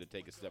expected to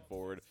take a step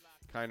forward,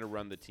 kind of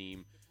run the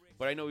team.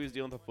 But I know he was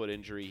dealing with a foot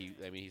injury.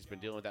 He's been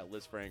dealing with that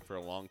Lisfranc for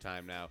a long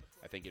time now.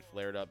 I think it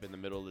flared up in the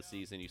middle of the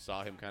season. You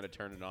saw him kind of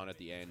turn it on at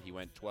the end. He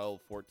went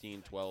 12,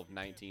 14, 12,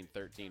 19,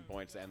 13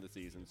 points to end the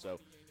season. So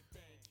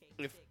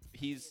if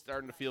he's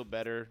starting to feel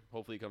better,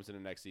 hopefully he comes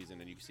into next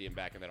season and you can see him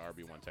back in that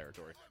RB1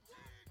 territory.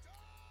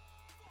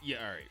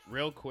 Yeah, all right.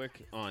 Real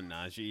quick on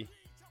Najee.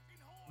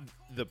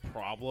 The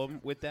problem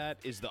with that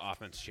is the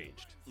offense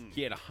changed.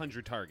 He had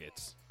 100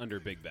 targets under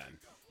Big Ben.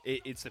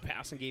 It's the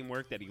passing game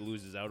work that he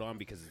loses out on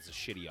because it's a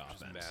shitty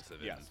offense.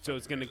 Massive. Yeah, so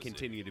it's going to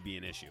continue to be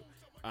an issue.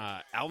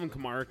 Alvin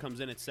Kamara comes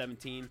in at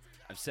 17.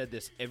 I've said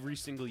this every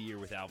single year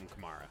with Alvin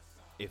Kamara.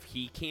 If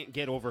he can't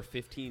get over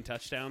 15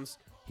 touchdowns,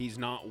 he's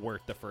not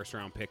worth the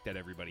first-round pick that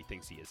everybody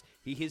thinks he is.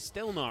 He has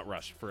still not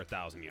rushed for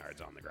 1,000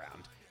 yards on the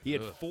ground. He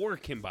had 4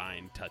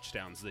 combined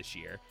touchdowns this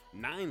year,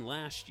 9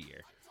 last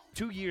year.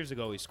 2 years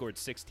ago, he scored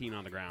 16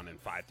 on the ground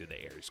and 5 through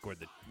the air. He scored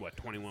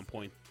 21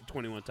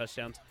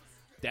 touchdowns.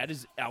 That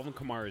is Alvin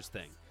Kamara's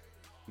thing.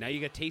 Now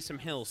you got Taysom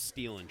Hill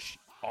stealing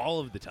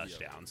all of the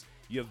touchdowns.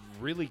 Yep. You have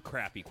really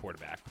crappy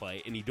quarterback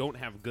play, and you don't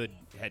have a good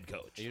head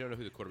coach. And you don't know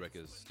who the quarterback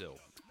is still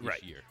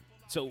each year.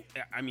 So,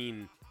 I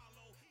mean,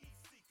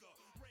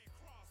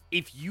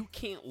 if you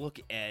can't look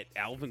at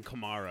Alvin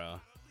Kamara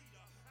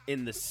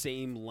in the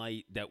same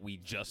light that we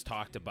just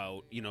talked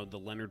about, the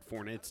Leonard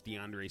Fournettes,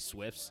 DeAndre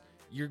Swifts,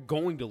 you're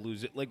going to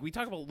lose it. Like, we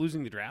talk about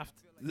losing the draft,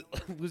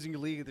 losing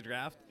your league at the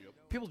draft. Yep.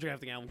 People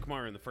drafting Alvin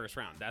Kamara in the first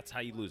round. That's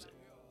how you lose it.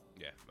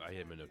 Yeah, I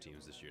hit him in no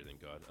teams this year,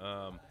 thank God.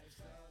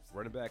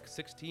 Running back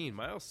 16,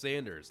 Miles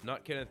Sanders,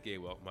 not Kenneth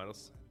Gainwell.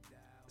 Miles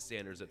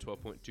Sanders at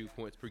 12.2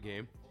 points per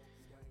game.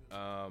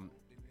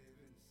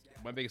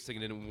 My biggest thing,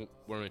 I didn't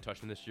want to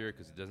touch him this year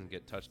because he doesn't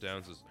get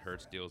touchdowns as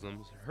Hurts deals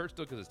them. Hurts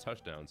still gets his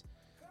touchdowns.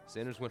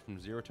 Sanders went from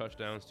 0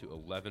 touchdowns to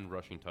 11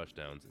 rushing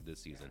touchdowns this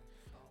season.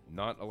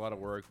 Not a lot of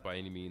work by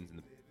any means in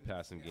the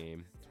passing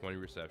game, 20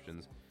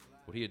 receptions.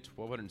 But he had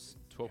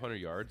 1,200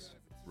 yards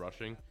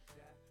rushing,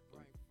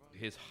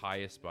 his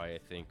highest by, I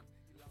think,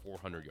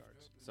 400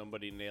 yards.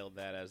 Somebody nailed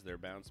that as their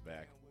bounce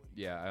back.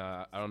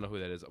 Yeah, I don't know who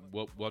that is.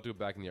 We'll have to go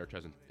back in the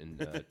archives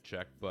and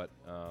check. But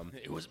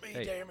it was me,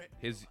 hey, damn it.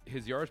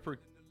 His yards per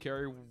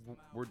carry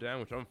were down,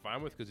 which I'm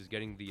fine with because he's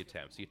getting the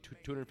attempts. He had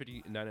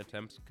 259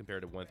 attempts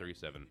compared to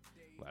 137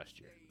 last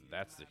year.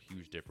 That's a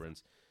huge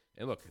difference.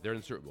 And look, they're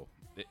in the Super Bowl.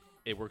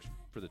 It works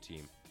for the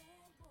team.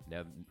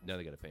 Now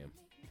they got to pay him.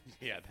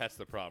 Yeah, that's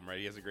the problem, right?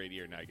 He has a great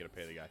year. Now you got to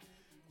pay the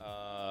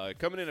guy.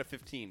 Coming in at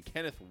 15,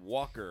 Kenneth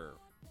Walker,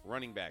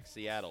 running back,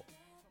 Seattle.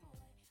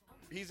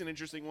 He's an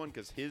interesting one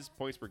because his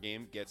points per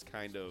game gets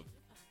kind of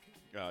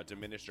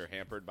diminished or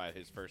hampered by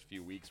his first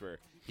few weeks where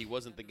he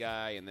wasn't the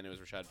guy, and then it was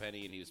Rashad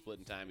Penny, and he was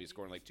splitting time. He was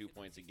scoring like 2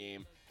 points a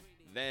game.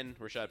 Then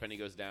Rashad Penny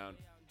goes down,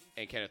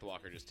 and Kenneth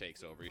Walker just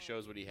takes over. He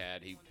shows what he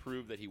had. He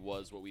proved that he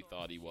was what we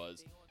thought he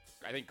was.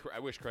 I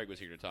wish Craig was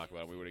here to talk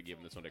about him. We would have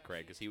given this one to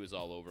Craig because he was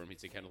all over him.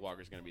 He'd say Kenneth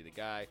Walker's going to be the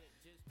guy,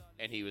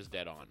 and he was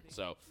dead on.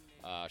 So,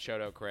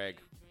 shout out Craig.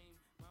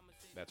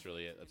 That's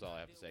really it. That's all I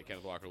have to say.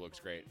 Kenneth Walker looks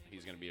great.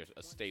 He's going to be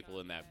a staple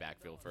in that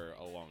backfield for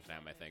a long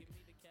time, I think.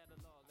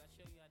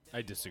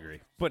 I disagree,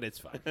 but it's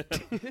fine.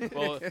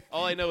 Well,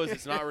 all I know is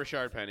it's not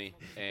Rashard Penny.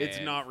 And it's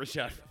not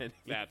Rashad Penny.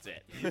 That's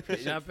it.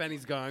 Rashad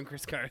Penny's gone.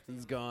 Chris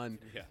Carson's gone.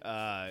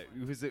 Yeah.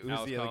 Who's the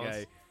Alex other Collins.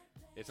 guy?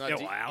 It's not.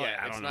 It's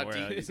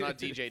not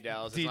DJ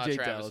Dallas. It's not DJ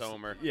Travis Dallas.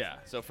 Homer. Yeah.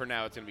 So for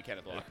now, it's going to be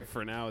Kenneth Walker.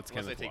 For now, it's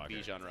Unless Kenneth I Walker.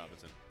 take Bijan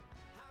Robinson.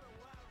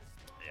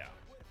 Yeah.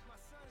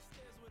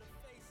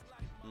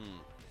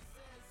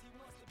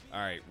 All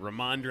right,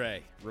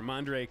 Ramondre.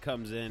 Ramondre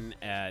comes in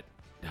at,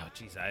 oh,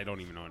 geez, I don't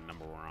even know what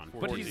number we're on.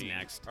 14. But he's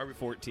next.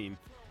 14.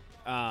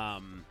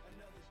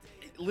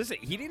 Listen,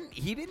 he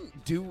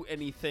didn't do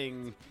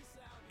anything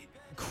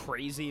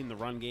crazy in the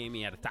run game.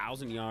 He had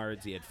 1,000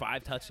 yards. He had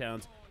 5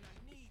 touchdowns.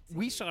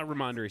 We saw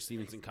Ramondre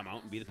Stevenson come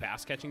out and be the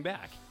pass catching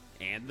back,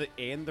 and the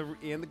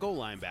goal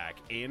line back,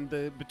 and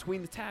the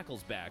between the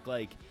tackles back.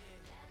 Like,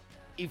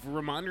 if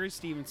Ramondre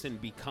Stevenson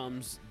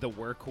becomes the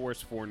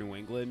workhorse for New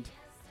England,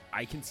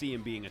 I can see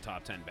him being a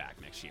top 10 back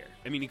next year.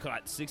 I mean, he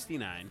caught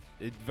 69,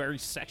 a very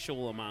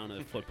sexual amount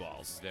of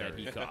footballs that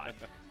he caught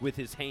with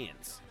his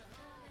hands.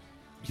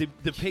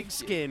 the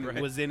pigskin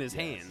Right. was in his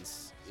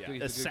hands Yeah.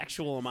 He's a a good-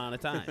 sexual amount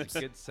of times.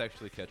 Good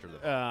sexually catcher.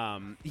 Of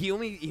the He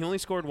only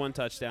scored one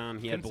touchdown.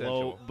 He had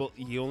Consensual.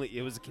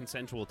 it was a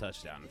consensual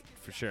touchdown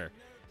for sure.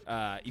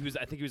 I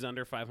think he was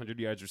under 500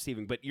 yards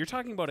receiving. But you're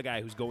talking about a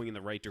guy who's going in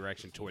the right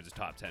direction towards a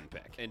top 10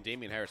 pick. And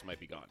Damian Harris might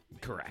be gone.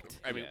 Correct.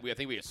 I mean, Yeah. I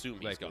think we assume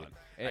he's likely. gone.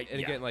 And yeah.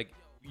 again, like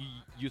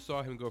you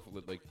saw him go for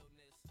like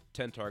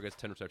 10 targets,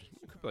 10 receptions.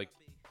 It could be like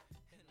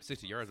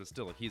 60 yards, but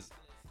still, like if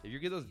you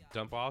get those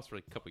dump offs for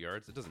like a couple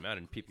yards, it doesn't matter.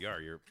 In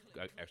PPR, you're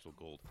actual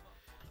gold.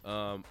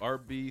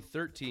 RB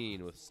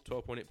 13 with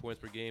 12.8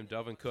 points per game.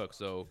 Dalvin Cook.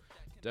 So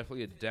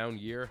definitely a down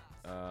year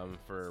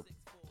for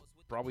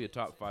probably a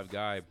top 5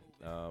 guy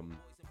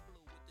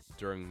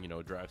during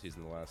draft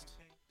season the last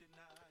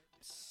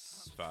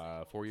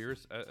 4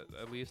 years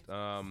at least.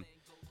 How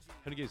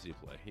many games did he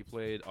play?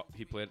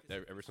 He played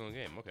every single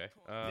game. Okay.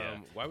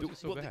 Why was he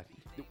so bad?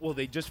 Well,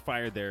 they just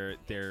fired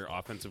their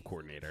offensive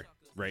coordinator,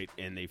 right?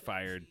 And did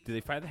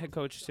they fire the head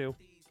coach too?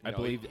 I No,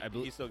 believe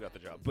he still got the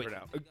job but, for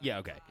now. yeah,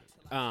 okay.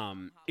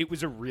 It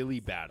was a really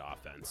bad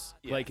offense.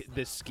 Yeah. Like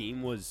the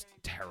scheme was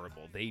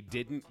terrible. They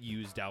didn't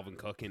use Dalvin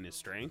Cook in his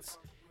strengths,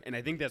 and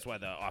I think that's why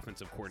the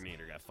offensive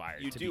coordinator got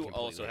fired. You to be do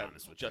completely also have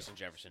honest with Justin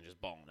Jefferson just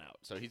balling out,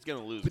 so he's going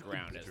to lose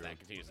ground as that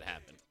continues to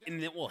happen. you.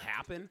 And it will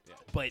happen, Yeah.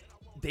 but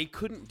they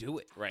couldn't do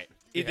it. Right.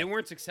 If they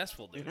weren't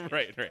successful doing it.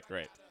 Right.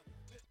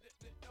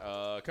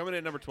 Coming in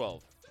at number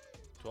 12.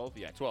 12?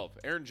 Yeah, 12.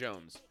 Aaron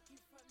Jones.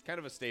 Kind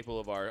of a staple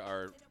of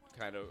our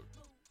kind of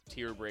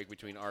tier break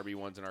between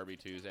RB1s and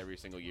RB2s every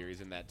single year.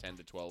 He's in that 10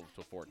 to 12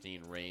 to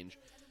 14 range.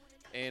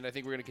 And I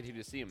think we're going to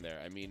continue to see him there.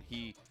 I mean,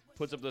 he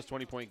puts up those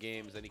 20-point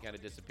games, then he kind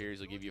of disappears.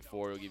 He'll give you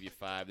 4, he'll give you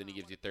 5, then he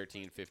gives you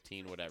 13,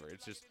 15, whatever.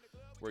 It's just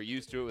we're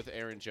used to it with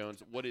Aaron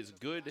Jones. What is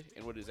good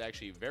and what is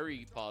actually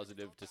very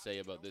positive to say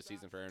about this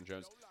season for Aaron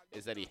Jones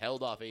is that he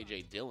held off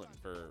A.J. Dillon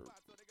for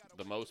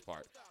the most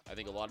part. I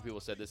think a lot of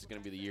people said this is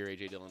going to be the year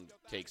A.J. Dillon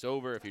takes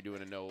over. If you're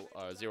doing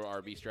a zero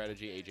RB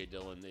strategy, A.J.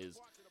 Dillon is,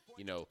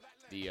 the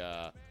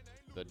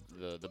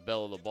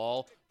bell of the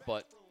ball.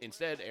 But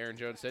instead, Aaron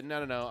Jones said,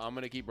 no, I'm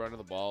going to keep running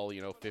the ball,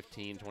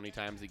 15, 20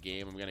 times a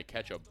game. I'm going to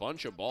catch a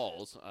bunch of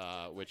balls,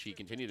 which he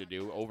continued to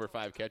do. Over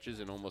 5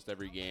 catches in almost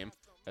every game.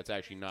 That's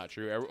actually not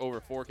true. Over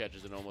 4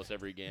 catches in almost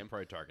every game.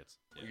 Probably targets.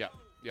 Yep.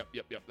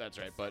 That's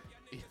right. But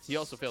he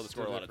also failed to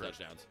score a Still lot of different.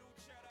 touchdowns.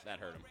 That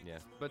hurt him. Yeah,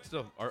 but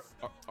still,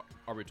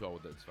 RB12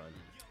 with that's fine.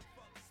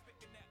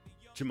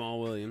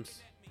 Jamal Williams.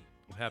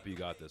 I'm happy you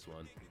got this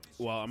one.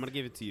 Well, I'm gonna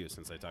give it to you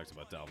since I talked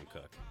about Dalvin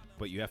Cook,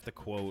 but you have to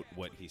quote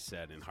what he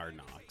said in Hard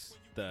Knocks.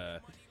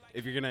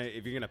 If you're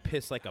gonna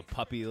piss like a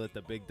puppy, let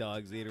the big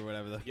dogs eat or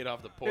whatever. Get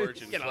off the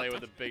porch and Get play off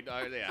with the big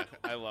dog. Yeah,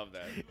 I love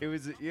that. It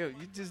was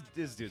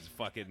this dude's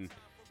fucking.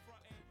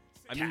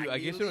 I mean, I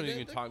guess we don't Tacky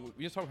even talk.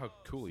 We just talk about how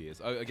cool he is.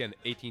 Again,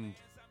 18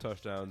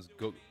 touchdowns,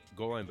 goal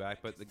line back,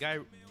 but the guy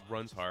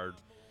runs hard.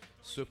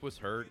 Swift was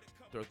hurt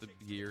throughout the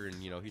year, and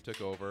he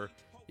took over.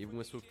 Even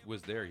when Swift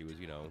was there, he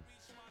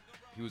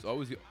was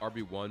always the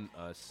RB1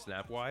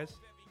 snap wise.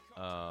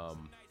 That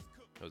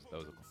was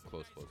a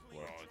close play. Oh,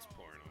 it's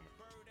pouring on.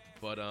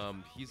 But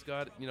he's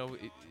got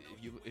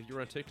if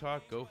you're on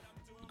TikTok, go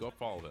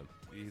follow him.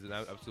 He's an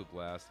absolute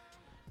blast.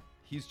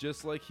 He's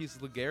just like he's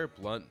LeGarrette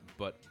Blount,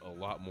 but a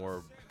lot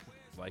more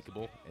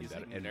likable and He's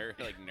better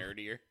like, and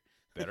nerdier.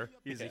 better.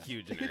 He's a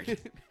huge nerd.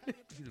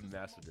 He's a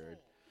massive nerd.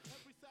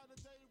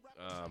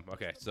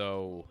 Okay,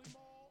 so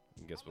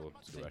I guess we'll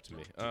just go back to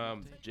me.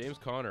 James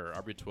Conner,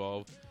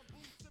 RB12,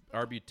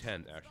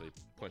 RB10 actually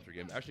points per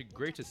game. Actually,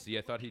 great to see.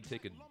 I thought he'd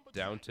take a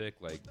down tick,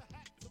 like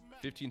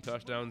 15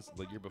 touchdowns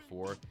the year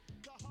before.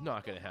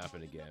 Not going to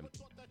happen again.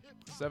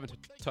 7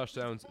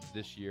 touchdowns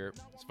this year.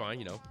 It's fine,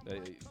 he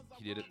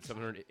did it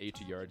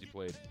 782 yards. He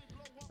played,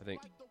 I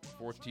think,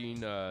 13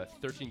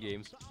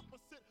 games.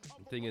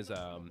 The thing is,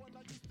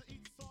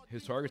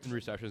 his targets and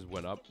receptions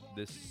went up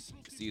this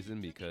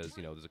season because,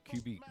 there's a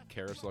QB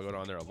carousel going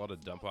on there, a lot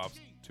of dump offs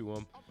to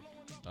him.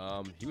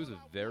 He was a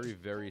very,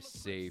 very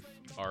safe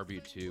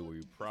RB2 where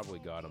you probably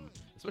got him,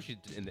 especially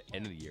in the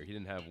end of the year. He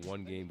didn't have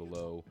one game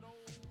below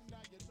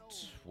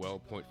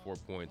 12.4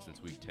 points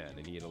since week 10,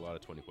 and he had a lot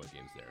of 20-point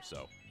games there.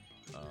 So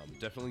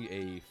definitely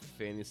a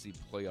fantasy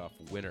playoff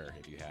winner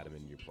if you had him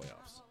in your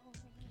playoffs.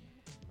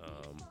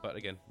 But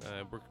again,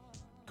 we're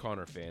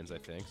Connor fans, I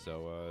think,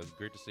 so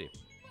great to see.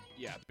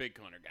 Yeah, big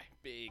Connor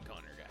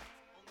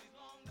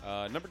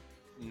guy. Number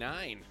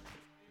 9.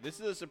 This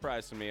is a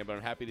surprise to me, but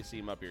I'm happy to see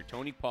him up here.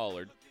 Tony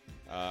Pollard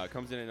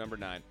comes in at number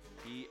 9.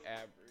 He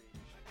averaged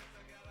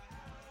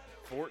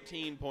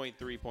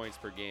 14.3 points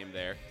per game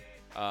there.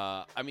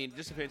 I mean,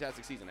 just a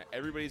fantastic season.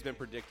 Everybody's been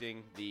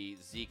predicting the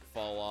Zeke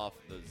fall off,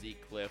 the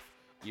Zeke cliff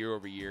year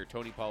over year.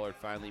 Tony Pollard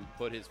finally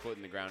put his foot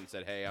in the ground and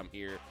said, hey, I'm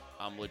here.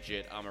 I'm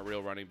legit. I'm a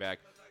real running back.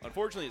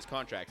 Unfortunately, his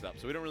contract's up,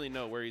 so we don't really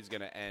know where he's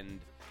going to end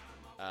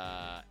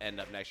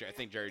up next year. I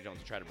think Jerry Jones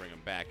will try to bring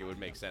him back. It would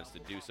make sense to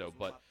do so,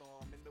 but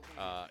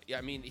yeah,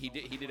 I mean, he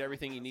did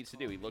everything he needs to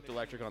do. He looked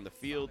electric on the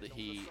field.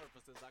 He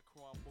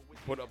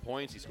put up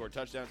points. He scored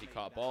touchdowns. He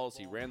caught balls.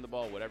 He ran the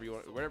ball.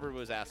 Whatever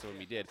was asked of him,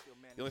 he did.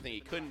 The only thing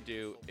he couldn't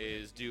do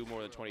is do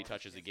more than 20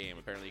 touches a game.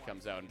 Apparently, he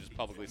comes out and just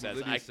publicly says,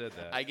 Literally said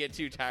that. I get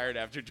too tired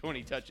after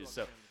 20 touches.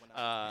 So,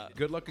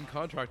 Good luck in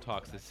contract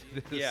talks this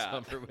yeah,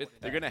 summer with they're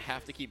that. going to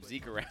have to keep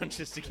Zeke around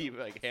just to keep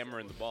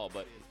hammering the ball.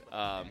 But,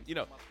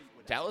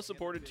 Dallas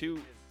supported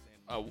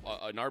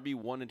an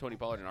RB1 in Tony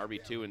Pollard and an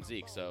RB2 in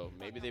Zeke. So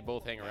maybe they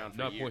both hang around for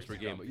Not years points per to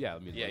game, come. but yeah,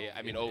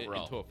 I mean,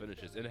 overall. in 12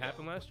 finishes. And it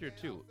happened last year,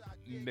 too.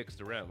 Mixed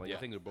around. Like, Yeah. I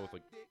think they're both,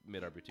 like,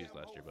 mid RB2s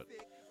last year, but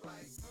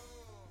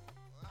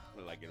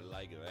Like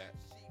that.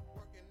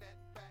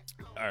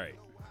 All right.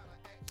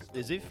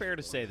 Is it fair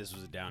to say this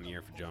was a down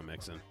year for Joe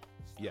Mixon?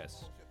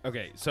 yes.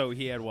 Okay, so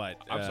he had what?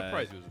 I'm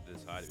surprised he was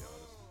this high, to be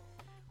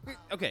honest.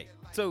 Okay,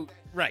 so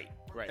right.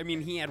 Right. I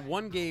mean, he had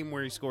one game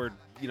where he scored,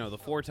 the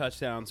 4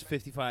 touchdowns,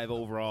 55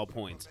 overall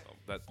points.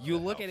 That You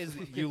look at his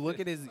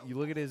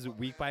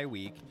week by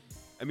week.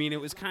 I mean, it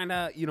was kind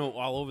of,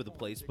 all over the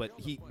place, but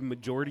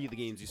majority of the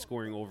games he's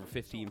scoring over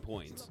 15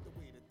 points.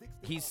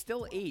 He's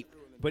still 8,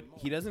 but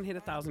he doesn't hit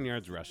 1,000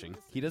 yards rushing.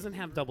 He doesn't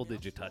have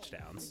double-digit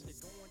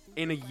touchdowns.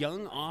 In a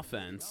young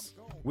offense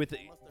with,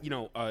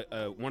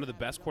 one of the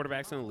best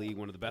quarterbacks in the league,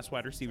 one of the best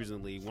wide receivers in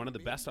the league, one of the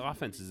best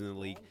offenses in the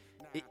league.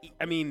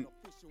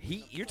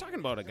 You're talking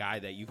about a guy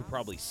that you could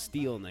probably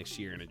steal next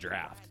year in a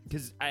draft,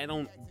 because I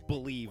don't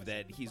believe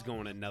that he's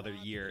going another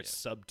year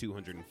sub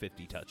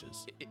 250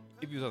 touches.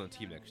 If he was on the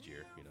team next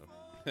year,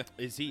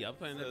 Is he up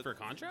for a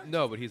contract?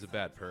 No, but he's a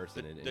bad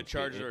person. The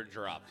Chargers are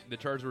dropped. The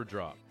Chargers were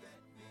dropped.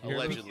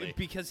 Allegedly.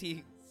 Because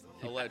he.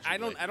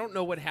 Allegedly. I don't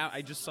know what.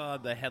 I just saw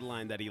the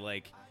headline that he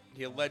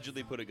He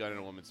allegedly put a gun in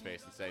a woman's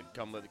face and said,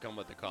 "Come let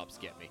the cops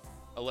get me."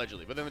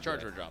 Allegedly, but then the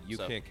Chargers were dropped. You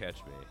so. can't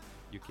catch me.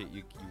 You can't.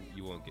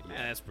 You won't get me.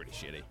 that's pretty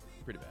shitty.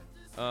 Pretty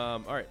bad.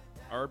 All right.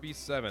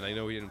 RB7. I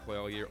know he didn't play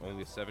all year,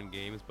 only 7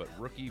 games, but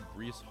rookie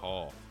Breece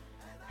Hall.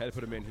 Had to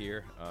put him in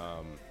here.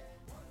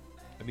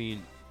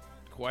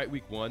 Quiet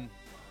week 1,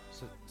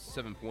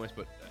 7 points,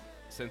 but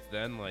since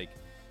then,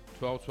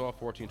 12, 12,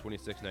 14,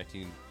 26,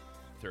 19,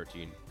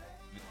 13.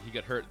 He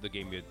got hurt the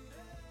game he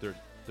had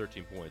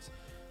 13 points.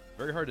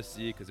 Very hard to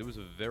see because it was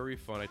a very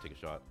fun. I take a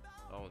shot.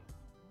 Oh.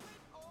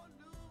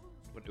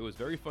 But it was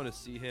very fun to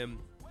see him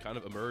kind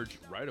of emerge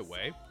right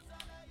away.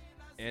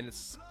 And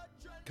it's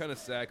kind of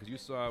sad because you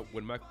saw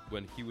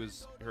when he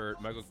was hurt,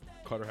 Michael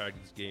Carter had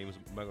his games.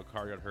 Michael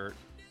Carter got hurt.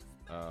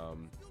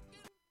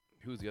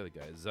 Who was the other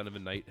guy?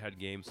 Zonovan Knight had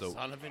games. So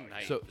Zonovan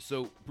Knight.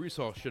 So Breece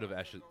Hall should have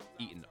actually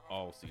eaten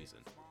all season.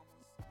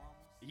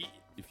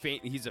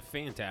 He's a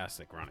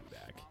fantastic running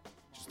back,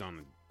 just on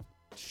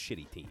a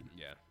shitty team.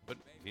 Yeah, but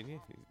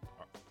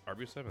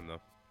RB7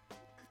 though.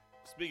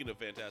 Speaking of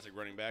fantastic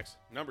running backs,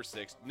 number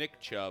 6, Nick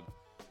Chubb.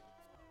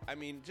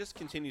 Just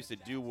continues to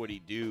do what he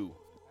do.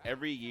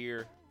 Every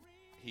year,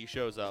 he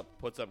shows up,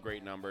 puts up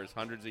great numbers,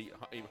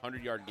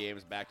 100-yard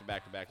games, back to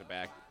back to back to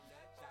back.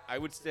 I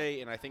would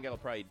say, and I think I'll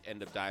probably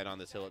end up dying on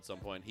this hill at some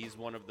point, he's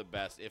one of the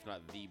best, if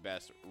not the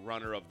best,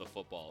 runner of the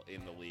football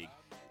in the league.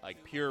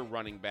 Pure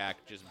running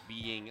back, just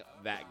being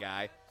that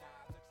guy.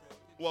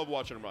 Love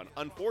watching him run.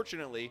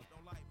 Unfortunately,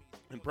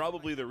 and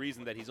probably the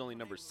reason that he's only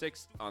number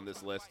 6 on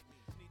this list,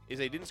 is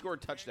they didn't score a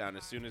touchdown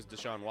as soon as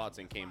Deshaun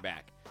Watson came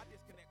back.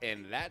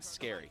 And that's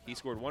scary. He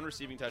scored 1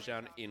 receiving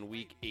touchdown in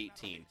week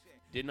 18.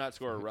 Did not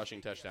score a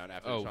rushing touchdown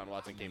after Deshaun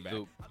Watson came back.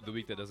 The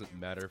week that doesn't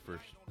matter for.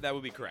 That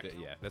would be correct.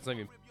 Yeah, that's not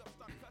even.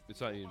 It's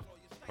not even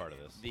part of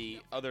this. The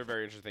other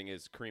very interesting thing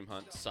is Kareem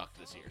Hunt sucked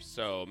this year.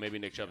 So maybe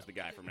Nick Chubb's the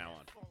guy from now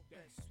on.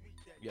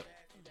 Yep.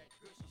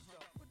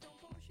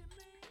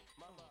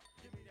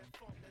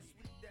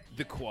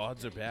 The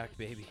quads are back,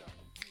 baby.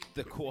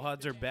 The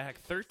quads are back.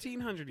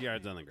 1,300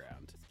 yards on the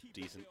ground.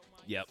 Decent.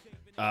 Yep.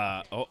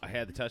 I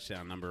had the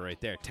touchdown number right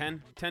there.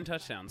 10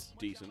 touchdowns.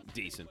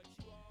 Decent.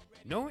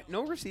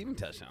 No receiving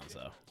touchdowns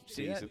though.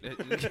 See Decent.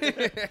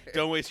 that?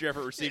 Don't waste your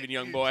effort receiving,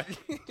 young boy.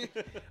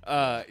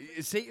 I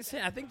think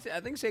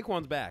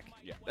Saquon's back.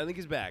 Yeah. I think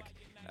he's back.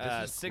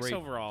 This is 6 great-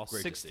 overall, great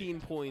to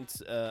 16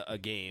 points a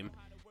game.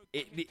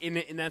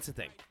 And that's the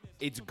thing.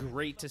 It's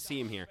great to see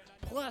him here.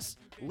 Plus,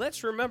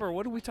 let's remember,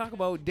 what did we talk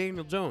about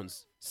Daniel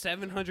Jones?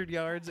 700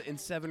 yards and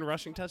 7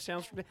 rushing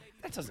touchdowns.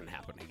 That doesn't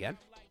happen again.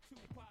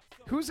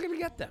 Who's going to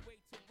get them?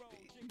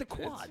 The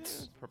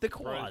quads. The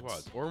Probably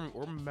quads.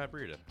 Or Matt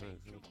Breida.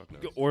 Fuck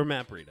knows. Or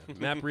Matt Breida.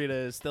 Matt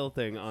Breida is still a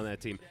thing on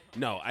that team.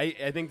 No,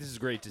 I think this is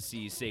great to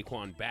see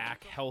Saquon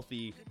back,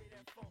 healthy,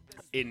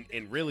 and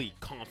really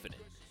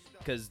confident.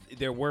 Because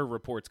there were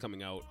reports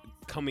coming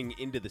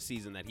into the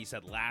season that he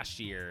said last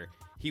year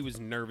he was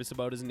nervous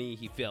about his knee.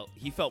 He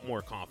felt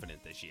more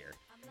confident this year.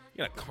 You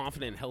got a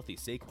confident, healthy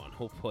Saquon.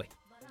 Oh boy.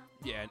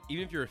 Yeah, and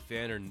even if you're a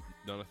fan or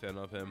not a fan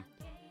of him,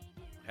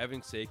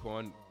 having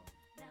Saquon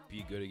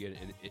be good again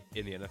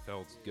in the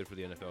NFL, it's good for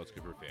the NFL. It's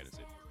good for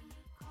fantasy.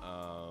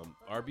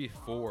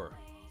 RB4,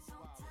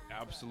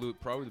 absolute,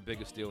 probably the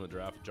biggest steal in the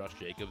draft. Josh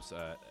Jacobs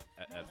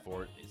at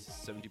 4, is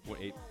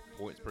 70.8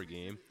 points per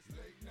game.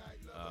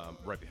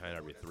 Right behind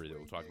RB3 that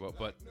we'll talk about.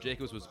 But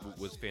Jacobs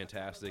was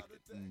fantastic.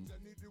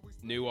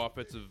 New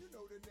offensive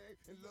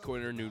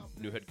coordinator,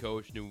 new head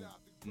coach, knew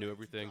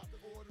everything.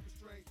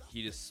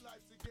 He just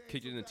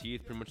kicked it in the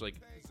teeth. Pretty much like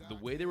the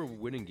way they were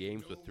winning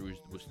games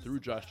was through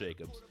Josh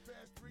Jacobs,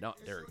 not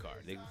Derek Carr.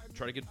 They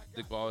tried to get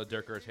the ball in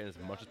Derek Carr's hands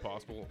as much as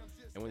possible,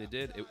 and when they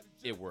did,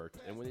 it worked.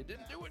 And when they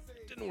didn't do it,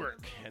 it didn't work.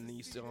 And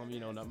you still,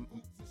 not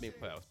make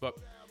playoffs. But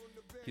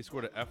he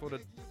scored an F-load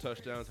of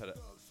touchdowns, had a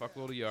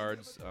fuckload of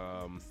yards.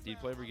 Did he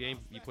play every game?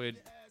 He played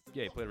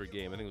every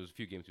game. I think there was a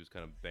few games he was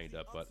kind of banged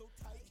up, but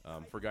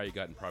for a guy you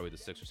got in probably the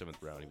 6th or 7th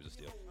round, he was a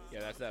steal. Yeah,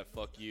 that's that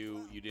fuck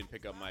you. You didn't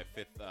pick up my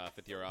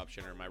fifth year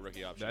option or my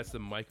rookie option. That's the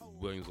Mike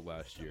Williams of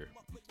last year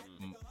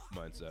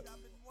mindset.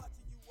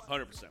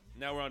 100%.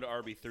 Now we're on to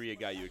RB3, a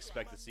guy you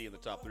expect to see in the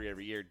top 3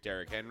 every year,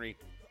 Derrick Henry.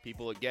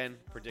 People again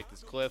predict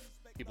this cliff.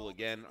 People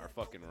again are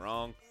fucking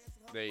wrong.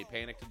 They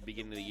panicked at the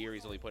beginning of the year.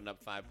 He's only putting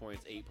up 5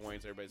 points, 8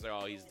 points. Everybody's like,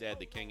 oh, he's dead.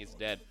 The king is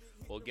dead.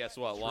 Well, guess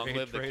what? Long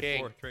live the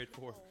king. Trade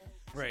for.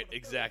 Right,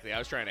 exactly. I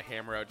was trying to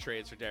hammer out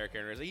trades for Derrick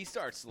Henry. He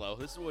starts slow.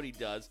 This is what he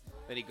does.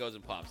 Then he goes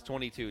and pops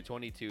 22,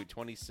 22,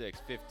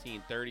 26,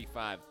 15,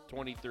 35,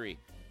 23.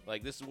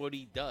 Like, this is what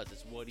he does. This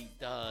is what he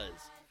does.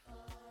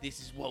 This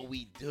is what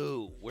we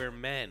do. We're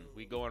men.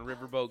 We go on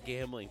riverboat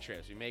gambling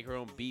trips. We make our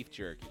own beef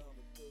jerky.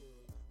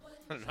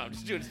 I don't know. I'm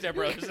just doing Step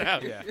Brothers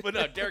now. Yeah. But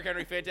no, Derrick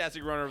Henry,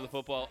 fantastic runner of the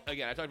football.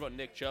 Again, I talked about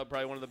Nick Chubb,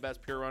 probably one of the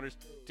best pure runners.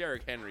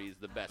 Derrick Henry is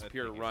the best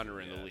pure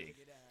runner in the league.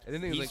 And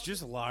then He's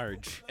just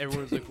large.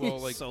 everyone's like, well,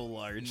 like so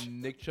large.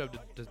 Nick Chubb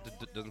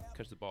doesn't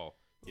catch the ball.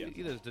 Yeah.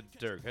 Either does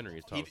Derrick Henry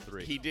is top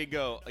 3. He did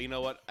go, you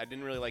know what? I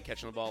didn't really like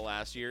catching the ball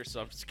last year, so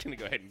I'm just going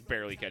to go ahead and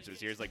barely catch it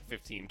this year. It's like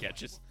 15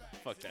 catches.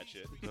 Fuck that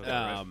shit.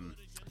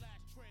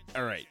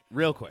 All right,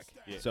 real quick.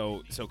 Yeah.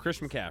 So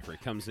Christian McCaffrey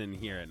comes in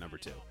here at number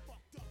 2.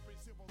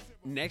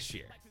 Next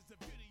year,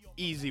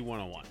 easy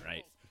 101,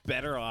 right?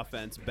 Better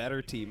offense,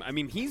 better team. I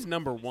mean, he's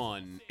number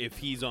 1 if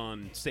he's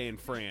on San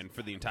Fran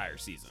for the entire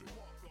season.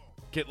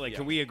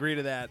 Can we agree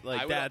to that?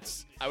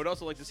 I would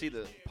also like to see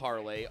the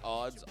parlay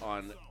odds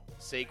on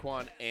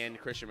Saquon and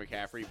Christian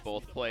McCaffrey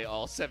both play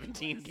all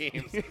 17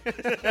 games.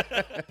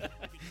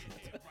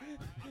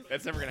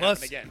 That's never going to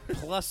happen again.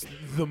 Plus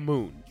the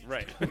moon.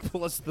 Right.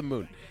 Plus the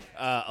moon.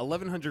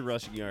 1,100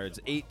 rushing yards,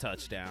 8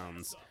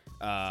 touchdowns.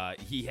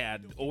 He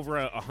had over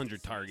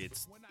 100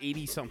 targets,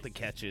 80-something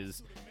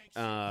catches.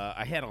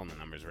 I had all the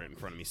numbers right in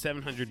front of me.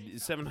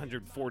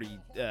 740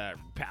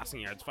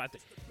 passing yards. 5.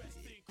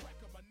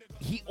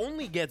 He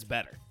only gets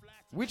better,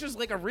 which is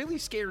like a really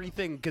scary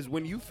thing because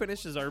when you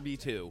finish as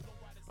RB2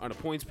 on a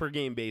points per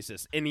game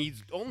basis, and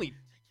he's only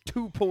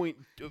 2 point,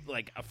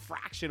 like a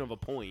fraction of a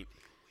point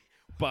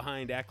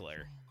behind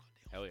Eckler.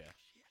 Hell yeah.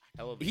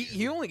 Hell of a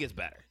He only gets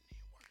better.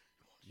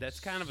 That's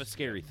kind of a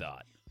scary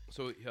thought.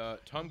 So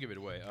Tom gave it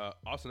away.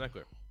 Austin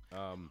Eckler.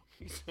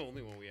 He's the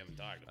only one we haven't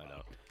talked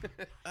about.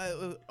 I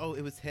know.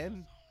 It was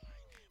him.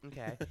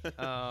 Okay.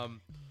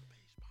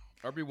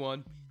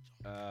 RB1.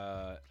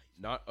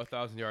 Not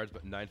 1,000 yards,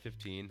 but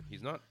 915.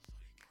 He's not.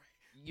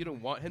 You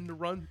don't want him to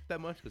run that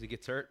much because he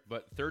gets hurt.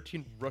 But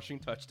 13 rushing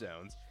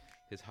touchdowns,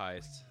 his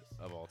highest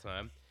of all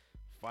time.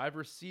 5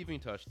 receiving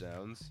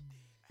touchdowns,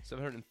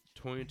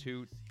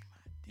 722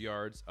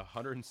 yards,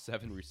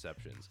 107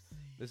 receptions.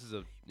 This is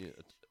a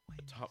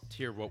top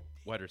tier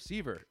wide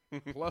receiver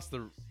plus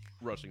the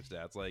rushing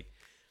stats. Like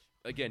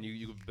again,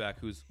 you go back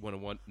who's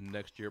 1-1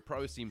 next year.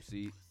 Probably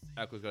CMC.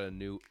 Eckler's got a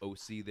new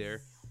OC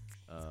there.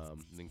 I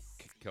think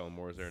Kellen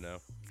Moore's there now.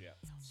 Yeah.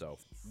 So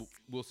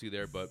we'll see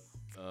there, but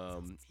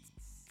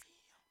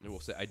we'll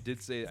say I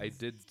did say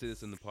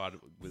this in the pod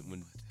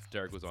when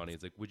Derek was on.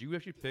 He's like, "Would you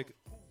actually pick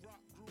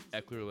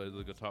Eckler as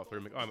like a top 3?"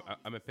 I'm like, "Oh,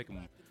 I'm gonna pick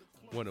him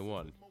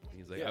 1-1."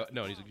 He's like, Yeah.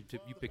 "No." And he's like,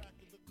 "You pick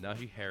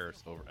Najee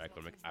Harris over Eckler."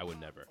 I'm like, "I would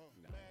never."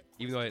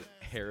 Even though I had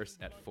Harris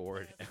at 4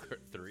 and Eckler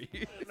at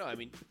 3. No, I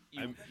mean,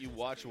 you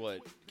watch what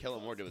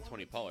Kellen Moore did with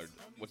Tony Pollard.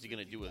 What's he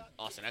going to do with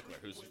Austin Eckler,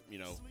 who's,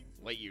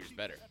 light years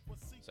better?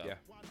 So Yeah.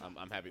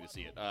 I'm happy to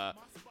see it. I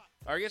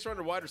guess we're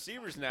under wide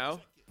receivers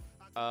now.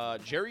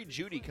 Jerry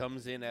Jeudy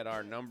comes in at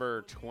our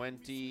number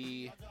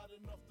 20.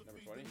 Number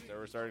 20? Is that where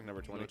we're starting?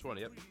 Number 20? Number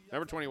 20, yep.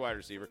 Number 20 wide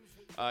receiver.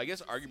 I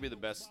guess arguably the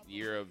best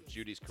year of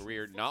Judy's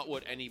career. Not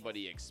what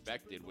anybody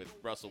expected with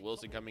Russell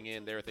Wilson coming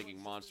in. They were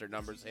thinking monster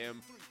numbers.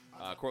 Him,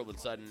 Cortland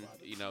Sutton,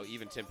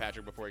 even Tim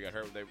Patrick before he got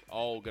hurt. They're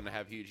all going to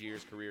have huge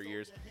years, career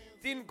years.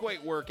 Didn't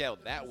quite work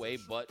out that way,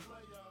 but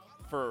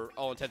for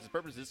all intents and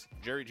purposes,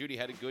 Jerry Jeudy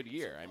had a good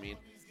year. I mean,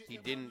 he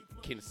didn't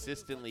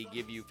consistently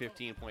give you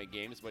 15-point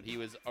games, but he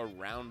was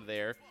around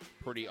there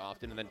pretty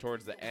often. And then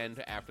towards the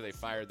end, after they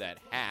fired that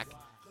hack,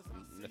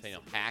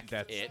 Nathaniel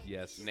Hackett,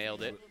 yes.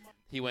 nailed it.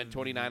 He went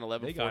 29,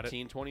 11, They got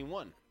 14,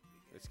 21.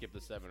 I skipped the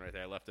 7 right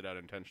there. I left it out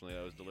intentionally.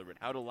 That was deliberate.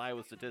 How to lie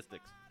with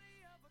statistics.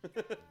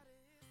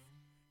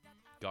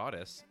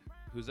 Goddess.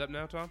 Who's up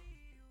now, Tom?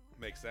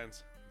 Makes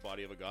sense.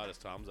 Body of a goddess.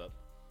 Tom's up.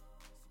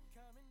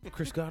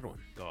 Chris Godwin.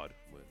 Goddess.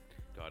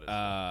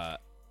 Wow.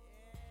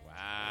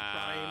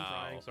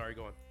 Trying. Sorry,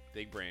 go on.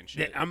 Big brand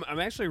shit. I'm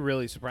actually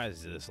really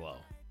surprised it's this low.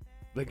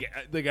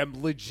 Like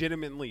I'm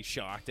legitimately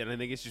shocked, and I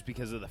think it's just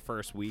because of the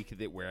first week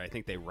where I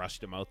think they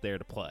rushed him out there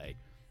to play.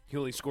 He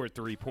only scored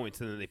 3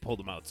 points, and then they pulled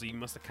him out. So you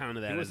must have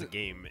counted that as a wasn't-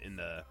 game in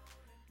the.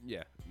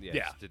 Yeah.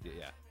 Yeah.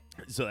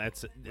 So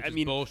that's. Which I is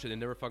mean, bullshit. They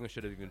never fucking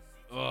should have even.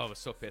 Oh, I was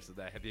so pissed at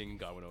that. Having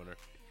Godwin owner.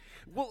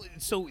 well,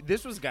 so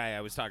this was a guy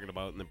I was talking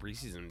about in the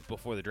preseason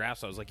before the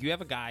draft. So I was like, you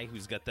have a guy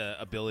who's got the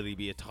ability to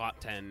be a top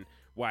 10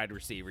 wide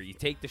receiver. You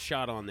take the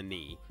shot on the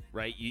knee,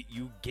 right?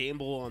 You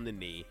gamble on the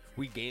knee.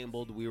 We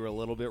gambled. We were a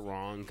little bit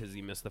wrong because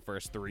he missed the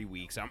first 3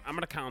 weeks. I'm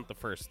going to count the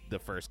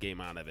first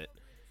game out of it.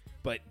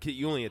 But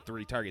you only had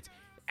 3 targets.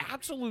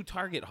 Absolute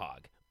target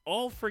hog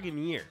all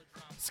friggin' year.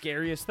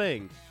 Scariest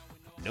thing,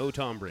 no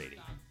Tom Brady.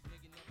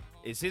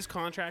 Is his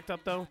contract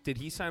up though? Did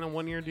he sign a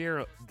 1-year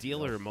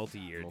deal or a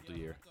multi-year?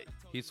 Multi-year.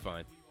 He's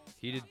fine.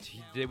 He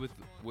did with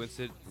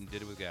Winston and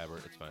did it with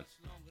Gabbert. It's fine.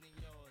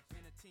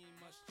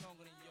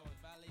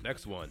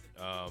 Next one.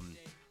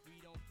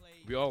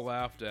 We all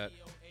laughed at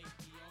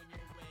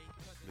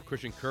the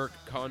Christian Kirk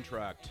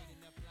contract.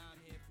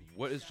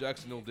 What is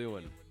Jacksonville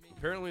doing?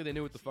 Apparently they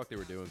knew what the fuck they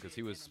were doing because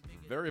he was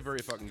very, very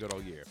fucking good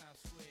all year.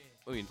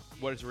 I mean,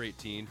 what is for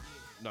 18?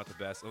 Not the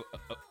best.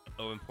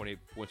 11.8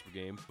 points per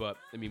game. But,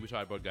 I mean, we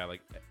talked about a guy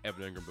like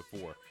Evan Ingram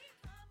before.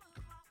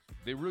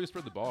 They really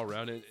spread the ball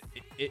around, and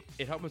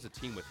it helped as a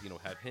team with,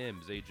 have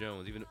him, Zay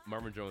Jones, even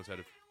Marvin Jones had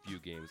a few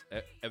games.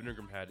 Evan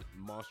Ingram had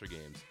monster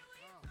games.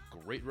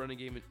 Great running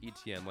game at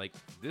ETN. Like,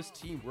 this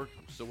team worked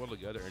so well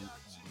together,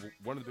 and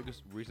one of the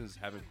biggest reasons is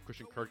having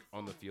Christian Kirk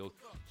on the field,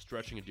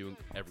 stretching and doing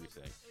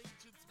everything.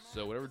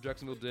 So whatever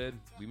Jacksonville did,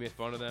 we made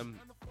fun of them.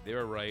 They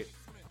were right.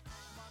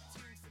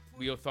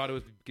 We all thought it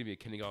was going to be a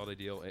Kenny Galladay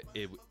deal.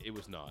 It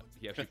was not.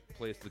 He actually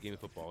plays the game of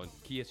football, and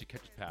he actually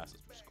catches passes,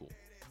 which is cool.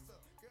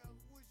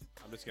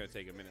 I'm just going to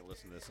take a minute and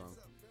listen to this song.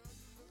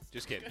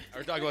 Just kidding.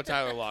 We're talking about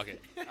Tyler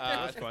Lockett.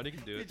 That's fine. You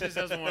can do He it. just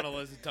doesn't want to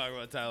listen to talk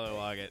about Tyler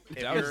Lockett.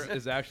 Dallas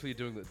is actually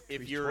doing the.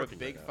 If he's you're a twerking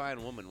big, right now.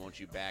 fine woman, won't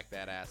you back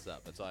that ass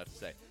up? That's all I have to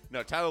say.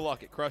 No, Tyler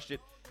Lockett crushed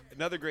it.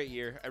 Another great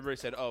year. Everybody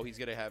said, oh, he's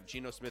going to have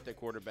Geno Smith at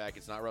quarterback.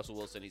 It's not Russell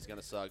Wilson. He's going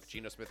to suck.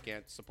 Geno Smith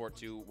can't support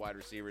 2 wide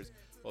receivers.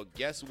 Well,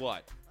 guess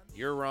what?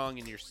 You're wrong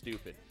and you're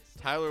stupid.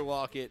 Tyler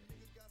Lockett,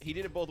 he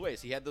did it both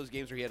ways. He had those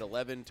games where he had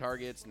 11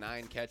 targets,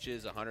 9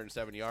 catches,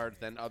 107 yards.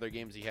 Then other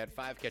games he had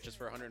 5 catches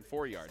for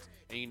 104 yards.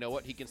 And you know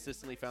what? He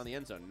consistently found the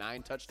end zone.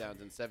 9 touchdowns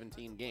in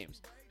 17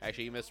 games.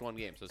 Actually, he missed 1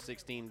 game, so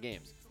 16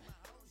 games.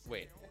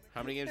 Wait,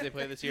 how many games did they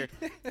play this year?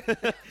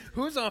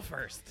 Who's on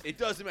first? It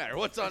doesn't matter.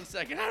 What's on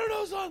second? I don't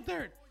know who's on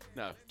third.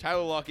 No,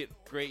 Tyler Lockett,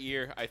 great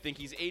year. I think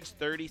he's age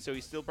 30, so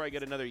he's still probably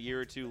got another year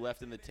or 2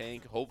 left in the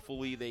tank.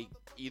 Hopefully they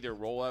either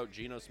roll out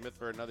Geno Smith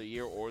for another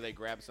year or they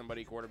grab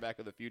somebody quarterback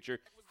of the future.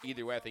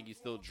 Either way, I think you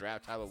still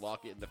draft Tyler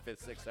Lockett in the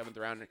 5th, 6th, 7th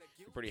round.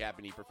 You're pretty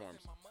happy he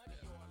performs.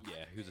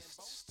 Yeah, he was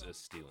a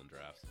stealing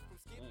draft.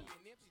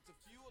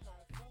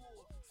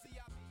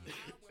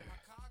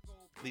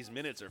 These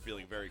minutes are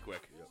feeling very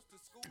quick.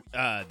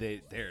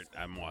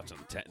 I'm watching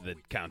the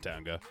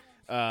countdown go.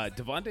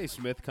 Devontae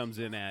Smith comes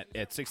in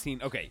at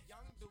 16. Okay,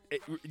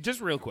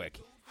 just real quick.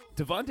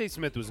 Devontae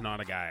Smith was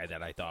not a guy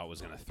that I thought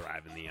was going to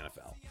thrive in the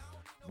NFL.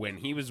 When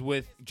he was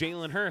with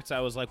Jalen Hurts, I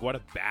was like, what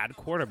a bad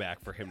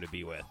quarterback for him to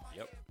be with.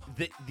 Yep.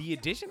 The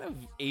addition of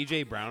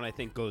A.J. Brown, I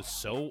think, goes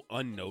so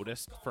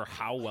unnoticed for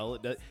how well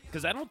it does.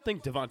 Because I don't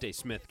think Devontae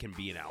Smith can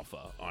be an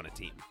alpha on a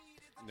team.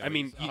 No, I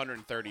mean, he's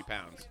 130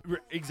 pounds.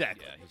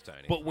 Exactly. Yeah, he's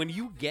tiny. But when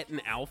you get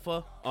an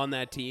alpha on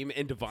that team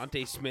and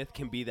Devontae Smith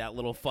can be that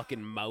little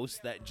fucking mouse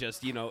that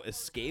just,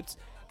 escapes.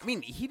 I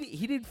mean,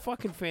 he did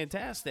fucking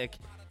fantastic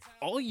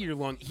all year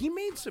long. He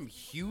made some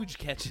huge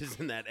catches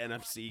in that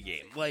NFC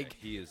game. Like,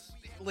 he is.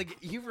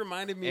 like he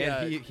reminded me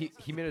And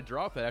he made a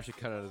drop that actually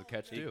cut out of the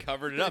catch He too.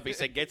 covered it up. He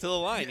said, get to the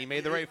line. He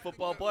made the right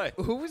football play.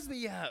 who was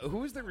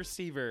the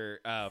receiver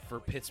for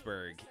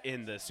Pittsburgh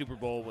in the Super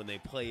Bowl when they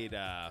played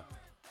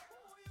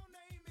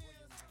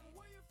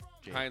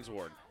Hines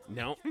Ward.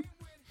 No.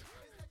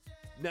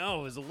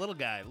 No, it was a little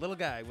guy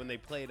when they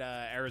played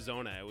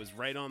Arizona. It was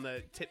right on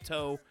the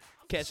tiptoe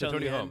catch on the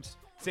Santonio end. Holmes.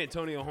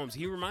 Santonio Holmes.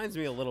 He reminds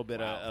me a little bit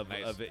Wow, of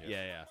nice. it.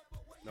 Yeah. Yeah.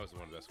 That was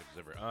one of the best catches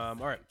ever. All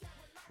right.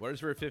 What is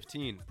for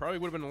 15? Probably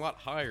would have been a lot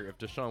higher if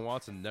Deshaun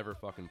Watson never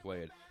fucking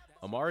played.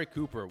 Amari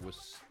Cooper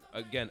was,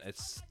 again, a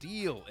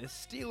steal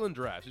in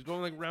drafts. He's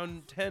going like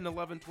round 10,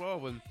 11,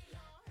 12, and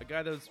a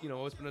guy that's,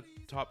 always been a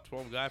top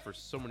 12 guy for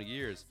so many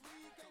years.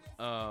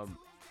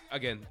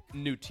 Again,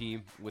 new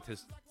team with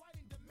his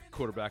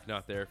quarterback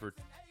not there for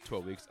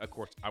 12 weeks. Of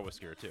course, I was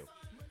scared too.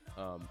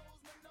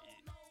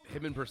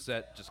 Him and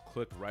Brissett just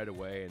clicked right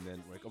away, and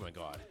then like, oh my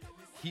god,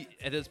 he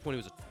at this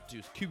point he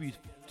was QB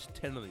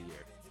 10 of the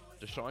year.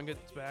 Deshaun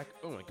gets back,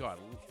 oh my god,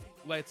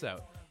 lights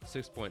out.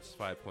 6 points,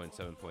 5 points,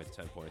 7 points,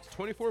 10 points,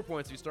 24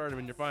 points if you started him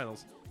in your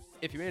finals.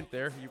 If you ain't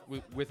there,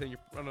 you within your,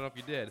 I don't know if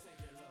you did,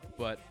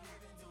 but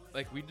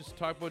like we just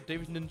talked about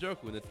David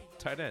Njoku and the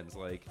tight ends,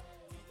 like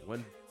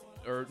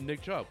or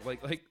Nick Chubb,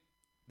 like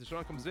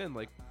Deshaun comes in,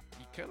 like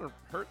you kind of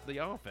hurt the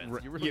offense.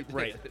 You really did.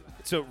 Right.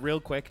 So real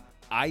quick,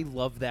 I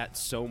love that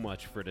so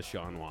much for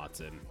Deshaun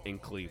Watson in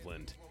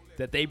Cleveland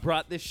that they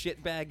brought this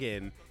shit bag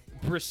in.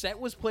 Brissett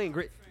was playing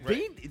great.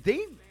 Right.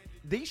 They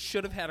they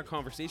should have had a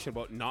conversation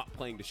about not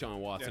playing Deshaun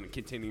Watson and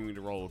continuing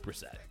to roll with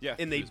Brissett. Yeah.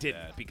 And they It was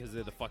didn't bad. because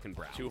they're the fucking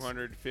Browns.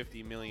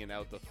 $250 million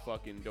out the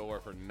fucking door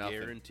for nothing.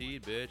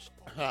 Guaranteed, bitch.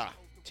 Ha.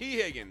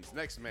 T. Higgins,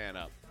 next man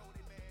up.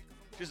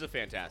 Just a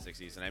fantastic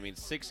season. I mean,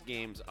 6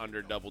 games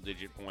under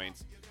double-digit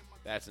points.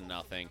 That's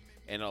nothing.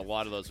 And a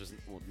lot of those was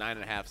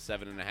 9.5,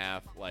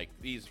 7.5. Like,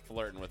 he's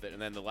flirting with it.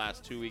 And then the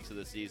last 2 weeks of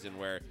the season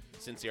where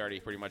since he already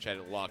pretty much had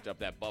it locked up,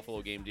 that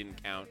Buffalo game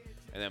didn't count.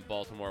 And then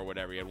Baltimore,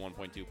 whatever, he had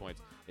 1.2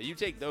 points. If you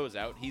take those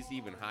out, he's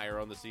even higher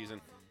on the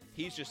season.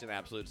 He's just an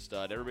absolute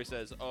stud. Everybody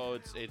says, oh,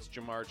 it's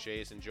Jamar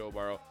Chase and Joe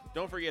Burrow.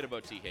 Don't forget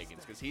about T.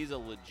 Higgins because he's a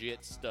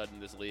legit stud in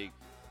this league.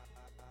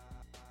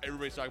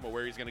 Everybody's talking about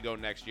where he's going to go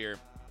next year.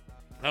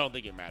 I don't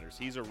think it matters.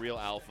 He's a real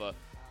alpha.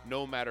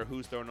 No matter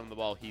who's throwing him the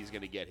ball, he's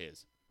going to get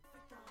his.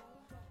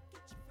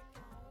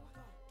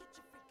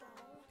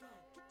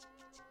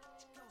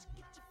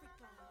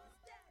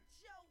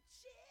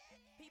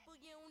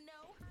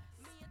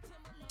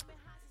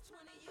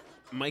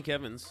 Mike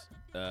Evans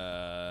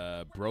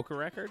broke a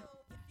record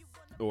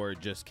or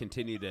just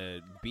continue to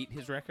beat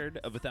his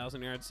record of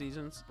 1,000-yard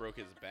seasons. Broke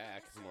his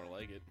back. It's more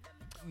like it.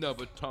 No,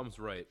 but Tom's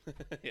right.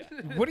 Yeah.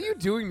 What are you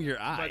doing to your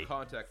My eye?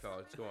 contact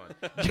fell. Just go on.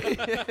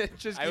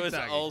 Just I keep was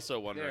talking. also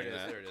There wondering it is.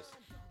 that. There it is.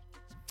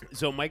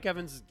 So Mike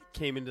Evans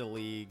came into the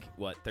league,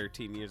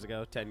 13 years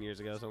ago, 10 years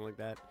ago, something like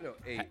that? No,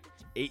 8.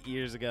 8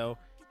 years ago.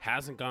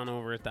 Hasn't gone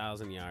over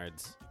 1,000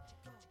 yards.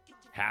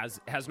 Has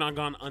not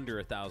gone under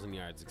 1,000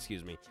 yards,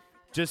 excuse me.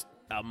 Just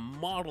a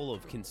model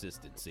of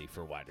consistency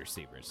for wide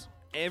receivers.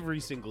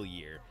 Every single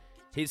year.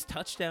 His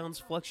touchdowns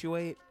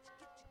fluctuate,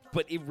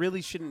 but it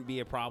really shouldn't be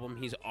a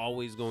problem. He's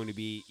always going to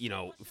be,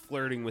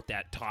 flirting with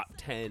that top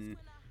 10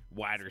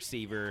 wide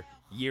receiver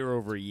year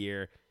over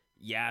year.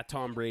 Yeah,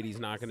 Tom Brady's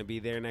not going to be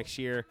there next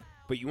year,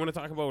 but you want to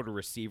talk about a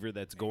receiver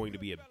that's going to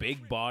be a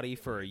big body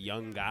for a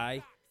young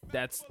guy?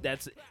 That's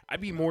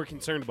I'd be more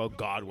concerned about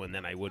Godwin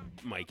than I would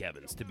Mike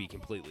Evans, to be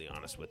completely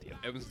honest with you.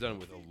 Evans done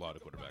with a lot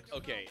of quarterbacks.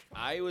 Okay,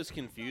 I was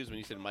confused when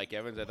you said Mike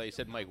Evans. I thought you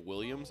said Mike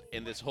Williams.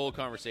 In this whole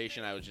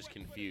conversation, I was just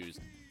confused.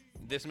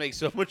 This makes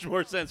so much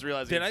more sense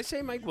realizing. Did I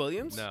say Mike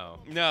Williams? No.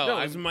 No,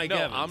 it was I'm, Mike no,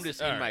 Evans. I'm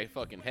just All in right. my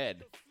fucking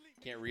head.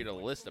 Can't read a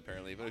list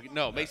apparently, but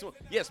no, makes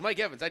yes, Mike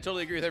Evans. I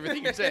totally agree with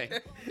everything you're saying.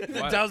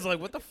 I was like,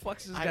 what the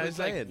fuck's this I guy was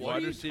like, saying? what are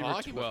Wide you receiver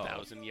talking 12. about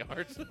 1,000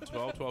 yards?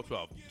 12.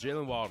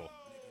 Jalen Waddle.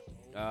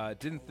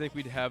 Didn't think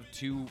we'd have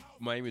 2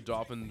 Miami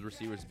Dolphins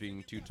receivers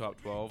being 2 top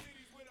 12,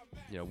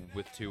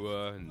 with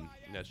Tua and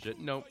that shit.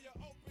 Nope.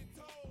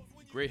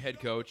 Great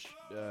head coach.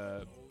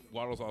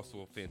 Waddle's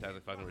also a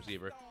fantastic fucking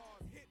receiver.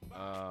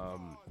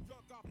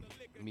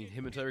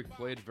 Him and Tyreek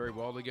played very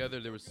well together.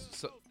 There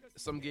was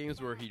some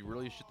games where he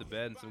really shit the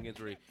bed, and some games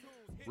where he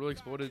really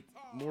exploded.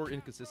 More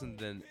inconsistent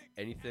than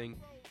anything.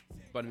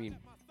 But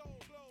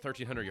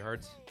 1,300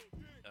 yards.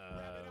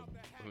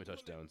 How many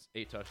touchdowns?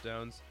 8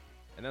 touchdowns.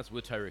 And that's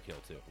with Tyreek Hill,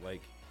 too.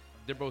 Like,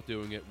 they're both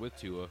doing it with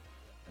Tua,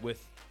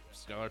 with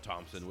Skylar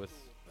Thompson, with,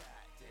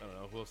 I don't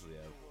know, who else do they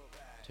have?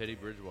 Teddy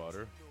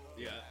Bridgewater.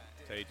 Yeah,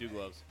 tell you 2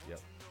 gloves. Yep.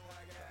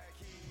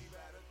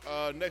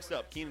 Next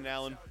up, Keenan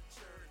Allen.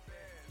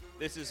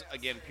 This is,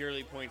 again,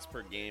 purely points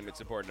per game. It's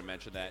important to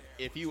mention that.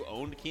 If you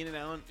owned Keenan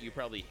Allen, you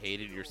probably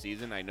hated your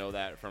season. I know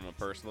that from a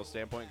personal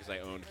standpoint because I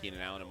owned Keenan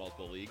Allen in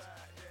multiple leagues.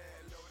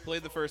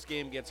 Played the first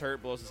game, gets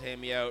hurt, blows his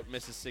hammy out,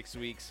 misses 6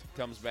 weeks,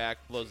 comes back,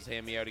 blows his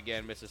hammy out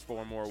again, misses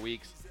 4 more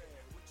weeks.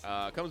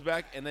 Comes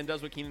back and then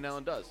does what Keenan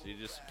Allen does. He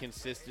just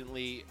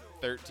consistently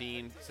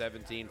 13,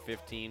 17,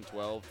 15,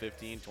 12,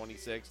 15,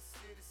 26.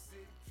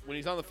 When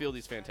he's on the field,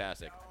 he's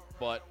fantastic.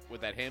 But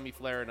with that hammy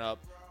flaring up,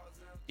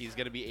 he's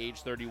going to be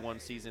age 31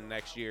 season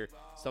next year.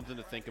 Something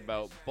to think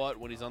about. But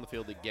when he's on the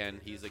field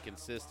again, he's a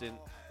consistent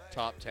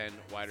top 10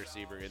 wide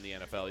receiver in the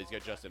NFL. He's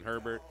got Justin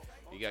Herbert.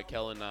 You got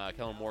Kellen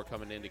Moore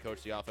coming in to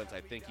coach the offense.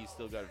 I think he's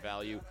still got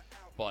value.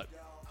 But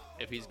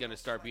if he's going to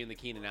start being the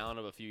Keenan Allen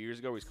of a few years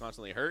ago where he's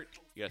constantly hurt,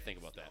 you got to think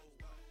about that.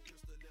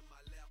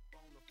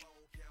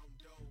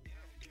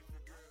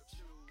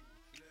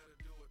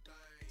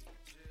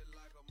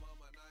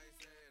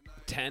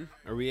 $10?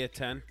 Are we at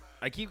 10?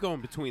 I keep going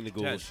between the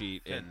Google 10.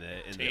 sheet 10.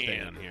 and the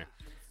thing on here.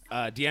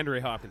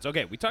 DeAndre Hopkins.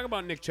 Okay, we talk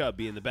about Nick Chubb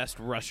being the best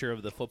rusher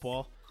of the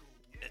football.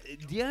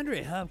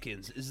 DeAndre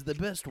Hopkins is the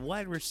best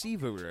wide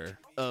receiver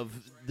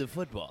of the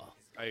football.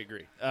 I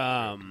agree.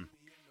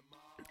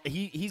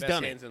 He's Best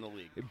done hands it. in the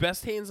league.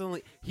 Best hands in the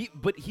league.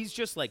 But he's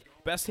just like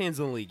best hands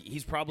in the league.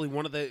 He's probably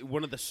one of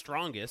the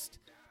strongest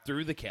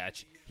through the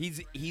catch.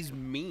 He's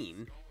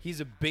mean. He's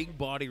a big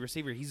body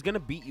receiver. He's gonna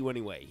beat you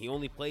anyway. He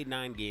only played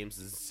 9 games.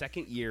 This is his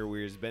second year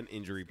where he's been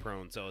injury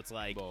prone. So it's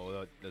like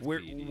That's where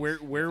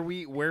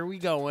are we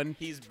going?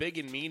 He's big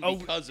and mean Oh,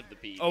 because of the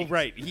PEDs. Oh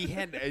right, he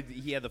had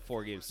the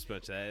 4-game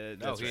suspension.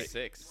 That's He's right.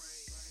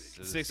 6.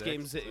 6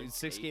 games,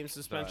 6 game I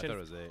suspension. thought it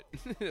was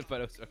 8.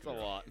 But it was That's a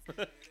lot.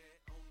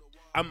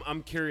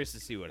 I'm curious to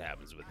see what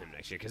happens with him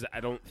next year because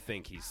I don't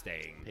think he's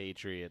staying.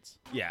 Patriots.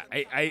 Yeah,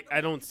 I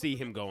don't see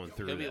him going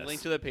through He'll be this.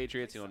 linked to the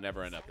Patriots. He'll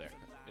never end up there.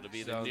 It'll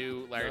be the Sounds-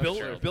 new Larry Bill,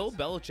 Fitzgerald. Bill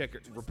Belichick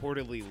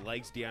reportedly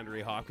likes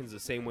DeAndre Hopkins the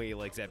same way he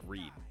likes Ed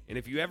Reed. And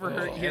if you ever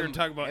hear him and-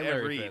 talk about and Ed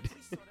Larry Reed,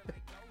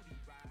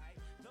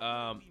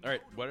 All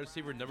right, wide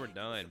receiver number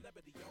 9.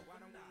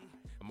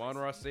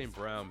 Amon-Ra St.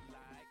 Brown.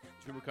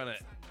 We were kind of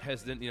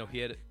hesitant. You know, he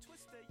had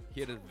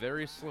a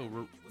very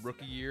slow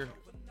rookie year,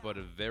 but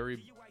a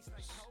very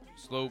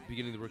slow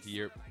beginning of the rookie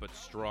year, but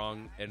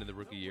strong end of the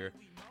rookie year.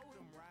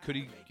 Could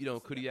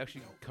he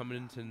actually come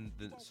into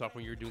the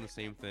sophomore year doing the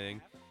same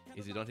thing?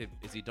 Is he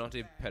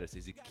Dante Pettis?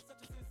 Is he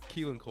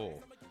Keelan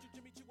Cole?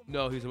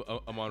 No, he's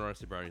Amon-Ra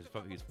St. Brown.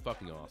 He's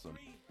fucking awesome.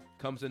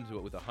 Comes into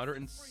it with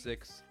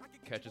 106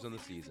 catches on the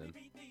season.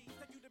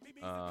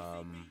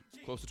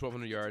 Close to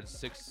 1,200 yards,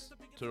 6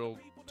 total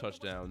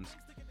touchdowns.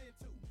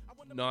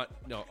 Not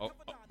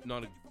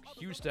a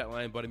huge stat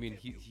line, but I mean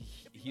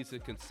he's a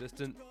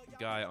consistent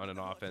guy on an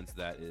offense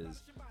that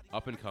is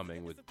up and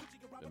coming.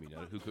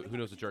 Who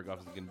knows if Jared Goff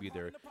is going to be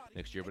there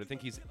next year? But I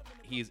think he's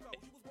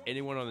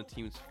anyone on the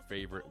team's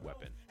favorite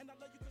weapon.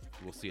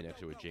 We'll see next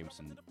year with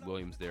Jameson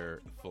Williams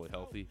there fully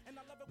healthy.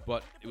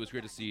 But it was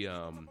great to see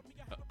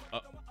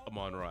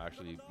Amon-Ra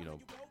actually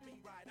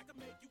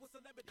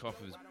come off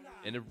of his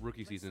end of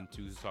rookie season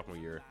to his sophomore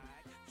year.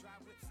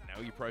 Now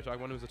you're probably talking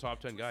about him as a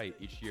top 10 guy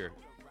each year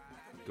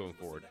going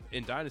forward.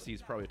 In Dynasty,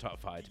 he's probably a top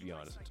 5, to be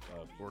honest,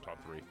 or top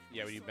 3.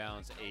 Yeah, when you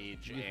balance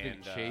age You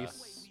and think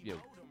Chase,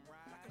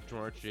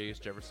 Jamar Chase,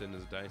 Jefferson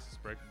is a Dynasty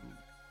spread.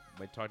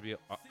 Might talk to be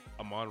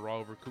Amon-Ra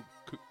over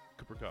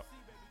Cooper Kupp.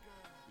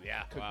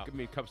 yeah, wow. I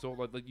mean, Kupp's old.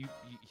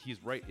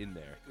 He's right in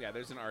there. Yeah,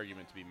 there's an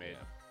argument to be made.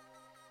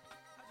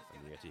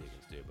 I mean, T.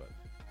 Higgins too, but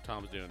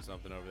Tom's doing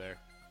something over there.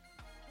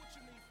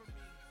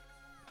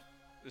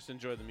 Just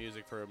enjoy the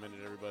music for a minute,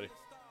 everybody.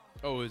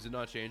 oh, is it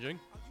not changing?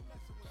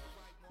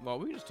 Well,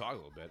 we can just talk a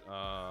little bit.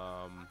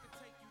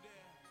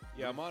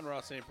 Yeah,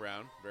 Amon-Ra St.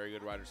 Brown, very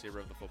good wide receiver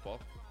of the football.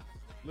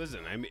 listen,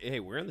 hey,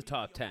 we're in the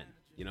top 10.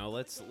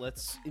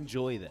 Let's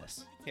enjoy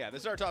this. Yeah,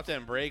 this is our top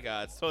 10 break.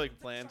 It's totally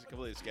planned,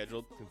 completely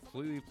scheduled.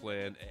 Completely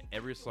planned.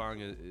 Every song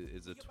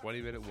is a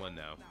 20-minute one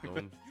now.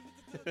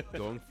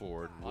 Going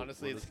forward.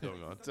 Honestly, what's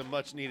going on? it's a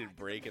much-needed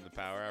break in the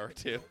power hour,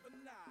 too.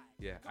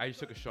 Yeah, I just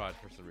took a shot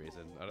for some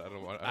reason. I don't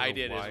know I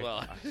did why as well.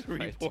 I Just did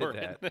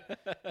reported.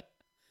 that.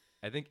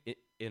 I think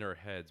in our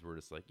heads we're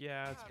just like,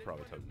 yeah, it's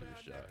probably time to do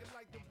a shot.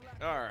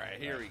 All right,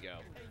 here we go.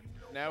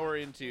 Now we're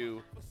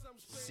into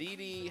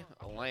CeeDee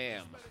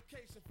Lamb.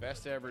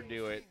 Best to ever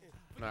do it.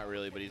 Not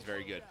really, but he's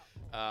very good.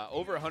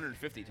 Over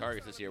 150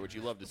 targets this year, which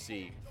you love to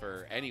see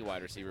for any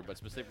wide receiver, but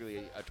specifically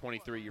a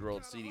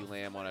 23-year-old CeeDee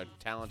Lamb on a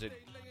talented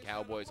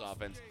Cowboys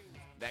offense.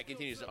 That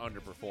continues to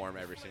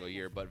underperform every single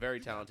year, but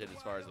very talented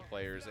as far as the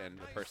players and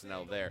the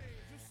personnel there.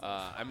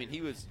 I mean,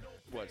 he was,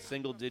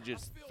 single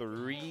digits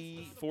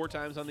 3-4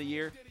 times on the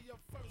year?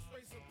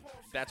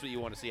 That's what you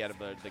want to see out of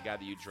the guy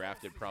that you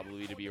drafted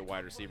probably to be your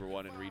wide receiver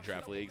 1 in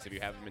redraft leagues. If you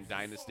have him in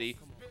Dynasty,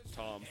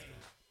 Tom,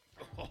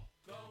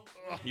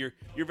 you're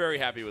very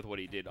happy with what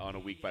he did on a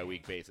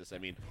week-by-week basis. I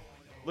mean,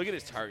 look at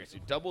his targets,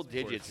 dude. Double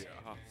digits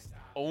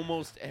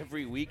almost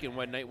every week, and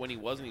one night when he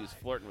wasn't, he was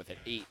flirting with an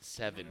 8,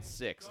 7,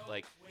 6.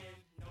 Like,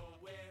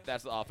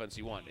 that's the offense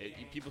you want.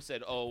 People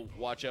said, oh,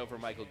 watch out for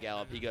Michael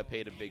Gallup. He got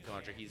paid a big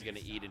contract. He's going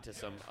to eat into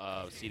some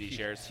CD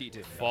shares. He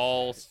did.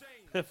 False.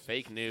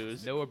 Fake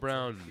news. Noah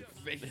Brown.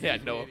 Yeah,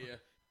 no.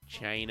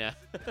 China.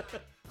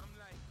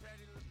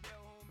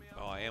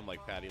 Oh, I am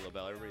like Patty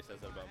LaBelle. Everybody says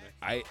that about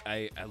me.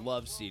 I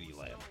love CeeDee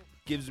Lamb.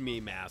 Gives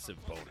me massive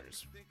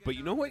boners. But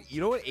you know what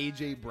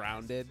AJ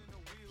Brown did?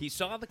 He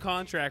saw the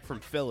contract from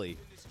Philly,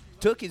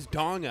 took his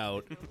dong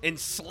out, and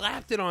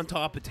slapped it on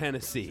top of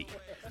Tennessee.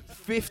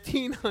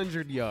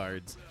 1,500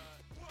 yards.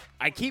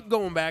 I keep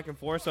going back and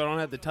forth, so I don't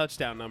have the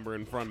touchdown number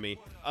in front of me.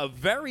 A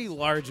very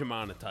large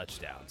amount of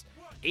touchdowns.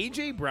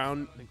 AJ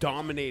Brown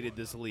dominated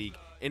this league,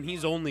 and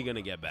he's only going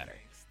to get better.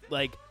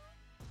 Like,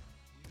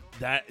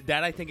 that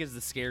I think is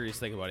the scariest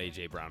thing about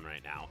AJ Brown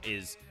right now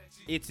is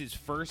it's his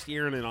first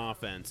year in an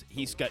offense.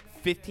 He's got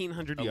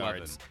 1,500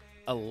 yards,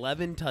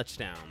 11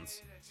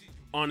 touchdowns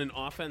on an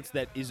offense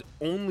that is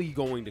only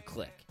going to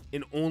click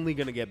and only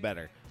going to get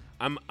better.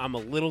 I'm a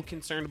little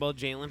concerned about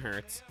Jalen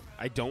Hurts.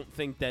 I don't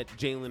think that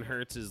Jalen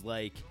Hurts is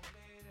like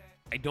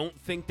 – I don't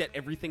think that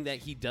everything that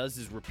he does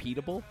is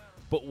repeatable.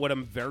 But what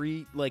I'm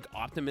very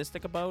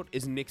optimistic about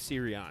is Nick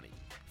Sirianni.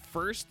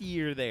 First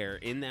year there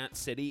in that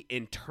city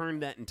and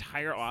turned that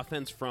entire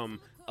offense from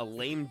a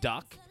lame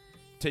duck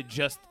to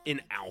just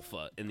an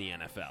alpha in the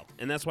NFL.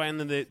 And that's why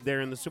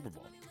they're in the Super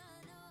Bowl.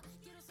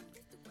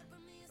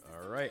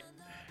 All right.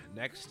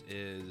 Next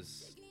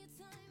is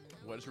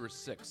wide receiver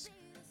 6.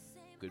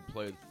 Good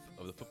player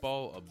of the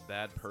football, a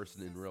bad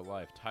person in real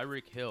life.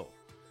 Tyreek Hill.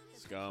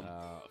 Scum.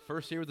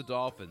 First year with the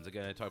Dolphins.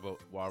 Again, I talked about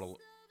Waddle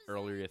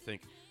earlier. I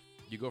think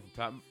you go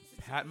from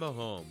Pat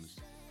Mahomes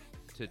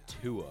to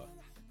Tua.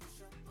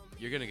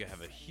 You're going to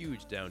have a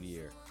huge down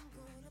year.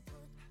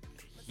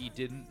 He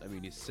didn't. I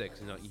mean, he's 6.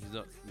 He's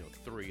not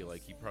 3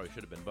 like he probably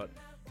should have been. But,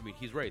 I mean,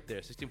 he's right there.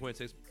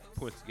 16.6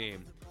 points a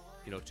game.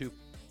 2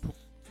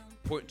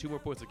 more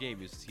points a game.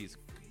 He's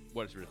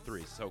wide receiver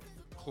 3. So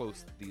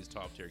close these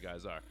top-tier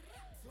guys are.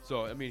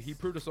 So I mean, he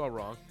proved us all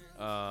wrong.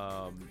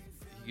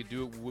 He could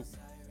do it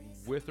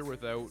with or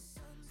without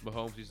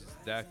Mahomes. He's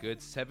that good.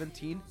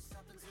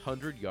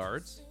 1,700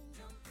 yards,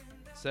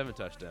 7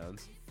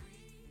 touchdowns,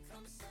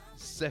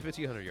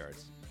 1,700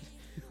 yards.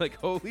 Like,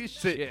 holy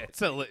shit.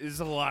 It's a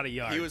lot of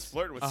yards. He was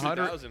flirting with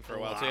 100 2,000 for a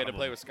while, so he had to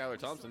play with Skylar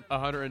Thompson.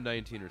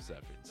 119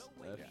 receptions,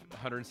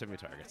 170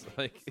 targets.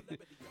 Like,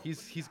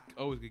 he's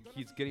always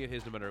he's getting at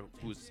his no matter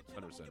who's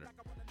under center.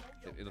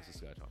 Unless it's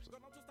Sky Thompson.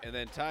 And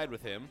then tied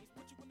with him,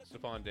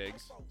 Stephon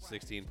Diggs,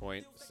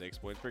 16.6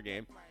 points per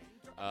game.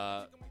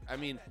 I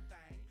mean,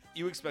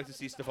 you expect to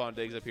see Stephon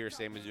Diggs up here,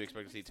 same as you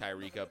expect to see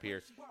Tyreek up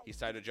here. He's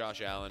tied to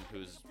Josh Allen,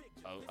 who's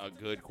a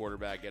good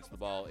quarterback, gets the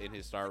ball in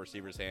his star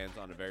receiver's hands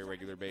on a very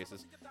regular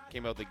basis.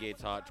 Came out the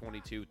gates hot,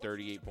 22,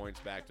 38 points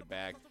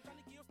back-to-back.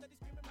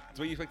 It's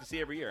what you expect to see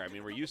every year. I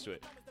mean, we're used to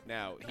it.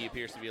 Now, he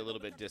appears to be a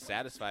little bit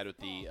dissatisfied with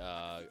the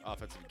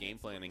offensive game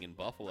planning in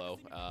Buffalo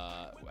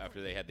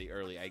after they had the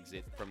early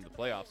exit from the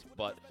playoffs,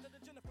 but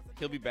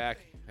he'll be back.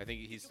 I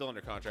think he's still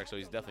under contract, so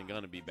he's definitely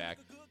going to be back.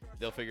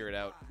 They'll figure it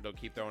out. They'll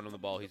keep throwing him the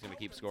ball. He's going to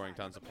keep scoring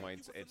tons of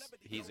points.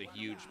 He's a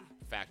huge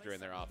factor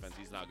in their offense.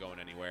 He's not going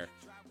anywhere.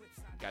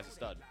 Guy's a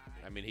stud.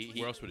 I mean,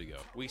 Where else would he go?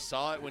 We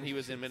saw it when he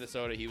was in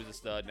Minnesota. He was a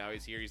stud. Now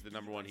he's here. He's the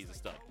number one. He's a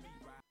stud.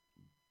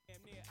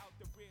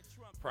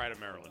 Pride of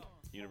Maryland.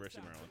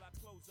 University of Maryland.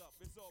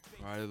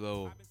 Right,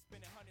 though.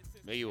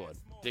 No, you would.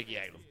 Dickie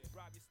Agnew.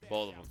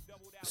 Both of them.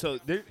 So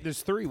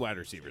there's 3 wide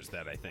receivers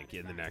that I think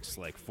in the next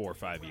 4 or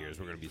 5 years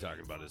we're going to be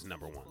talking about as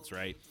number ones,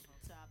 right?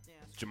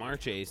 Jamar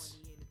Chase,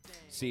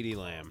 CeeDee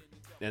Lamb,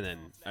 and then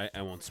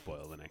I won't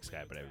spoil the next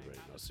guy, but everybody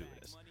knows who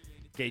it is.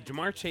 Okay,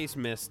 Jamar Chase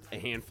missed a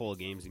handful of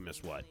games. He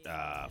missed,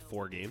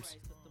 4 games?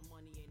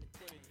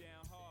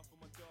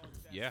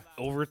 Yeah.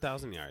 Over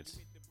 1,000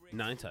 yards,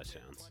 9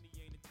 touchdowns.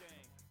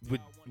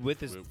 With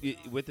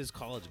his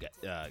college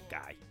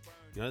guy.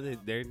 You know,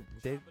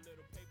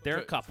 they're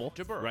a couple,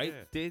 Joe right?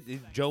 yeah.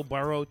 Joe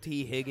Burrow,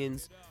 T.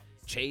 Higgins,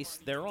 Chase,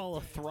 they're all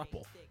a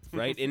thruple,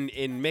 right?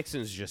 and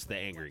Mixon's just the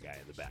angry guy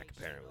in the back,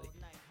 apparently.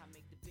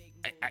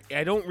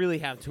 I don't really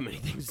have too many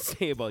things to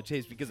say about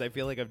Chase because I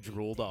feel like I've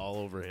drooled all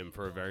over him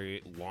for a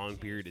very long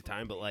period of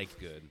time. But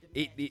good.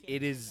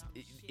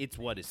 It's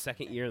what, his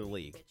second year in the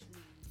league.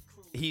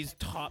 He's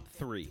top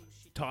 3,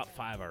 top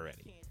 5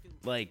 already.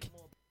 Like,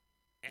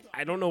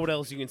 I don't know what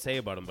else you can say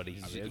about him, but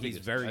he's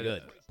very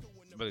good.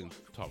 I think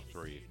top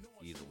 3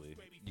 easily.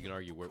 You can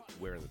argue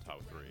we're in the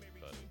top 3,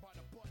 but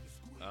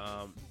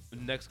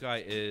next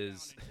guy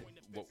is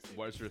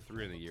wide receiver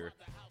 3 in the year.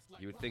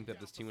 You would think that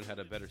this team would have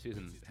had a better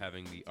season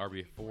having the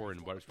RB4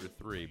 and wide receiver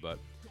 3, but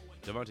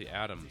Davante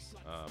Adams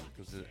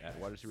comes in at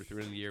wide receiver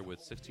 3 in the year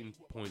with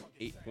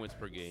 16.8 points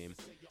per game.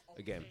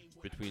 Again,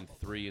 between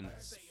 3 and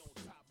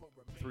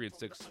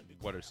 6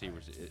 wide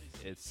receivers,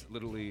 it's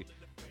literally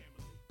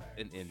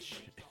an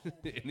inch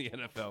in the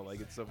NFL. Like,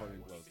 it's so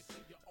fucking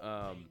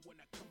close.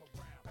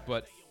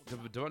 But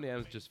Davante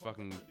Adams just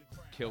fucking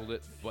killed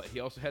it. But he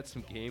also had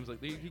some games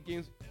like he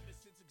games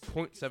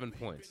 0.7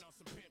 points.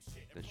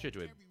 And shit,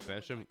 do I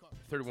bench him?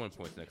 31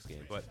 points next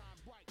game. But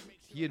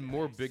he had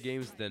more big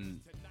games than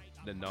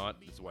not.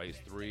 That's why he's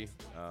 3.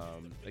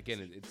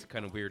 Again, it's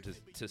kind of weird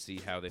to see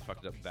how they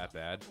fucked it up that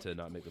bad to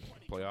not make the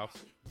playoffs.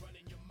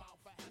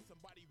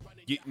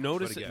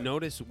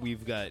 Notice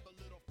we've got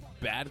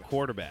bad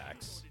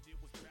quarterbacks.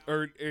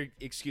 Or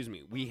excuse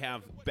me, we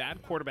have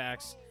bad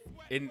quarterbacks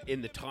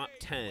in the top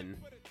 10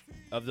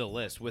 of the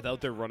list without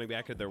their running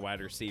back or their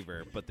wide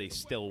receiver, but they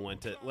still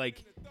went to,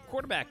 like,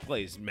 quarterback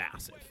play is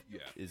massive. Yeah.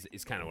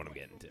 Is kind of what I'm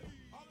getting to.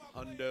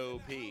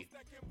 Hundo P.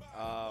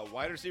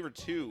 Wide receiver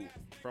 2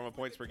 from a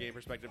points per game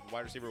perspective.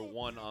 Wide receiver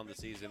 1 on the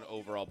season,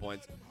 overall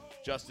points.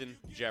 Justin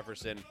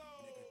Jefferson,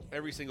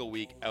 every single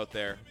week out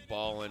there,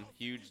 balling,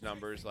 huge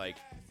numbers, like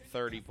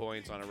 30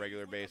 points on a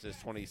regular basis,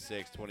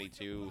 26,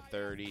 22,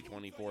 30,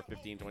 24,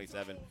 15,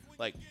 27.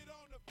 Like,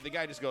 the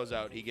guy just goes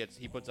out,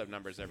 he puts up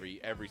numbers every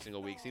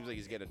single week. Seems like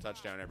he's getting a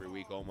touchdown every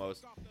week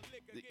almost.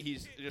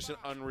 He's just an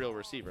unreal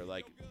receiver.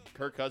 Like,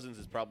 Kirk Cousins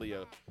is probably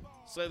a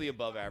slightly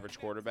above average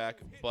quarterback,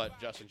 but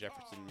Justin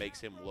Jefferson makes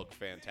him look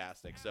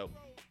fantastic. So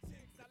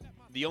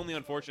the only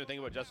unfortunate thing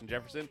about Justin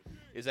Jefferson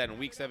is that in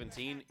week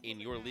 17 in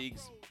your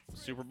league's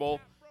Super Bowl,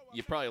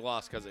 you probably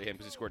lost because of him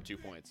because he scored 2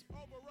 points.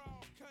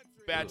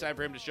 Bad time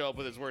for him to show up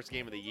with his worst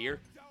game of the year.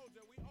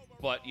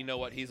 But you know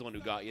what? He's the one who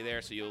got you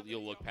there, so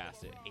you'll look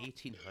past it.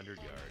 1,800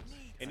 yards.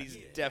 And he's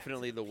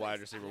definitely the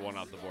wide receiver 1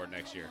 off the board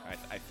next year,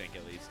 I think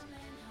at least.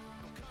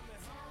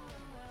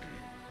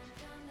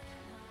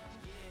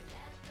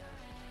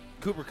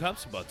 Cooper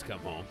Kupp's about to come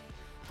home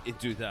in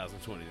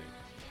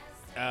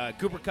 2023.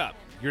 Cooper Kupp,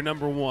 you're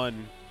number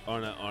 1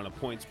 on a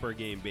points per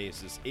game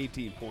basis,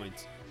 18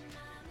 points.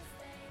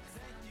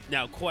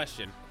 Now,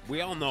 question: we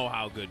all know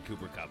how good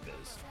Cooper Kupp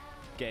is.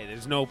 Okay,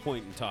 there's no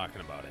point in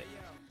talking about it.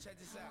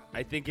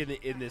 I think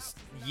in this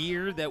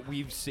year that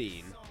we've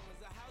seen,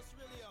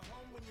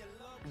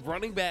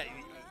 running back,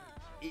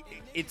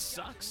 it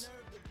sucks.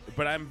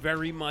 but I'm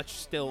very much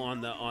still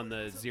on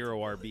the zero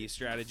RB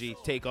strategy.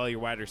 Take all your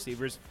wide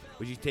receivers.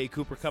 Would you take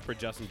Cooper Kupp or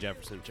Justin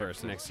Jefferson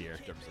first next year?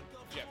 Jefferson.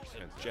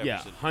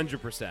 Yeah,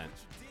 100%.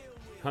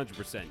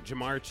 100%.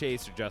 Jamar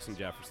Chase or Justin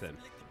Jefferson?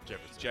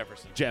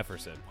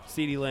 Jefferson.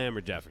 CeeDee Lamb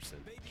or Jefferson?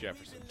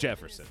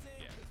 Jefferson.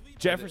 Yeah.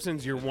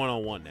 Jefferson's your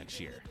 101 next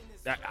year.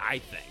 I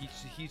think.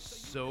 He's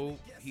so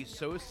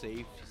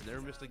safe. He's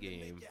never missed a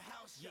game.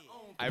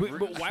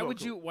 But why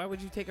would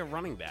you take a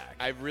running back?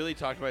 I've really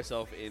talked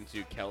myself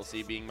into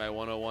Kelsey being my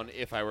 101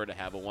 if I were to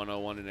have a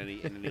 101 in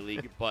any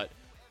league. But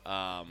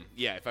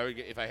yeah, if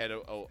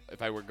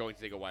I were going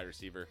to take a wide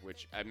receiver,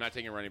 which I'm not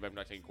taking a running back, I'm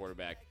not taking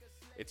quarterback,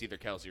 it's either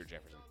Kelsey or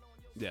Jefferson.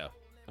 Yeah.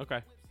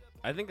 Okay.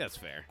 I think that's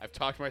fair. I've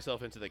talked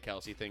myself into the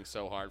Kelsey thing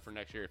so hard for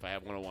next year. If I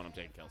have 101, I'm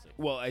taking Kelsey.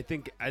 Well, I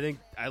think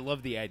I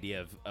love the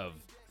idea of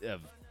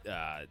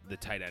the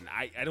tight end.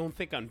 I don't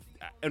think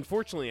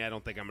unfortunately I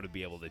don't think I'm going to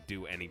be able to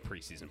do any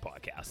preseason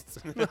podcasts.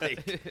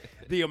 Like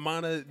the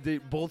amount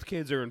of both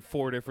kids are in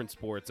 4 different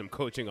sports. I'm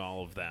coaching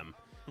all of them.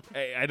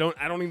 I don't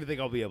even think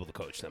I'll be able to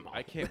coach them all.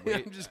 I can't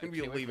wait. I'm just going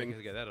to be leaving.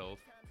 To get that old.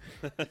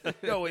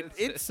 No,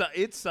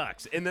 it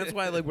sucks, and that's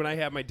why like when I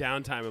have my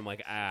downtime, I'm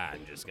like,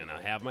 I'm just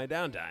gonna have my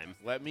downtime.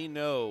 Let me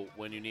know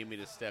when you need me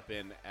to step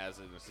in as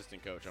an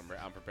assistant coach.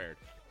 I'm prepared.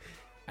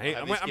 I'm these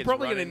probably kids gonna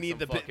running need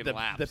some fucking the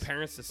laps.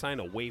 parents to sign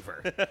a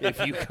waiver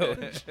if you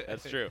coach.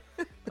 That's true.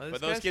 This But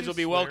those guy's kids will just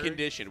be well swearing.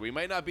 conditioned. We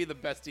might not be the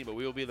best team, but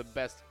we will be the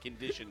best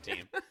conditioned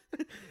team.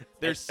 I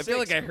There's feel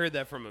like six- I heard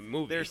that from a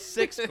movie. There's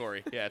 6,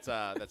 Corey. Yeah,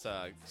 that's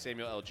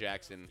Samuel L.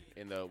 Jackson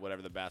in the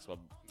whatever the basketball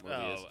movie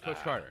is.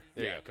 Coach Carter.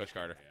 There you go, Coach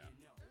Carter.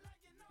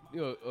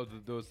 You know,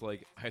 those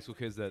like high school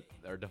kids that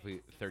are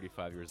definitely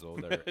 35 years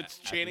old. That are It's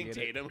Channing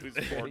acting in it. Tatum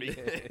who's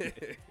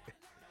 40.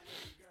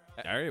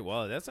 All right,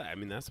 well that's a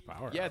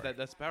power. Yeah, hour.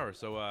 that's power.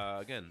 So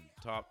again,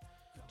 top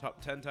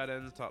 10 tight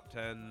ends, top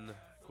 10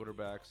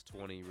 quarterbacks,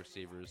 20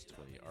 receivers,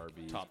 20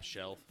 RBs, Top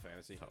shelf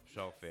fantasy. top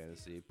shelf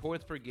fantasy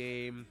points per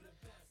game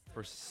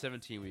for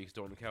 17 weeks.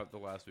 Don't count the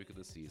last week of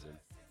the season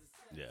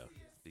yeah.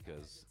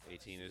 because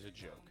 18 is a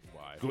joke.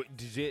 why?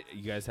 Did you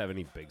guys have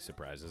any big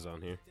surprises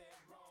on here?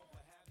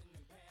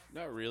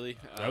 Not really.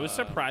 I was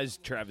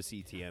surprised Travis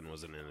Etienne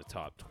wasn't in a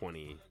top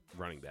 20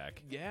 running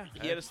back. Yeah,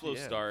 He had a slow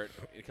start,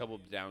 a couple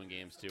of down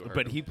games too. hurt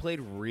But him. he played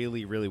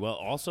really, really well.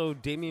 Also,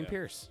 Damian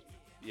Pierce.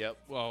 Yep.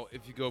 Well,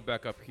 if you go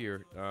back up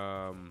here,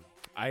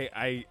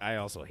 I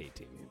also hate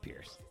Damian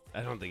Pierce. I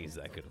don't think he's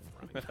that good of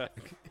a running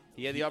back.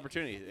 He had the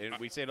opportunity, and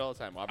we say it all the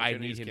time. I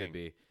Opportunity need is him king. to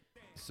be.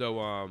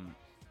 So,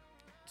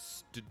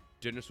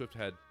 D'Andre Swift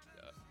had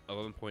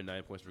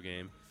 11.9 points per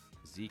game.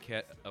 Zeke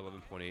had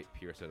 11.8.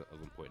 Pierce had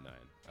 11.9.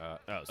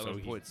 Oh, so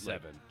he 11.7.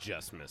 like,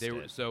 just missed They it.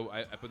 were so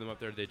I put them up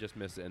there. They just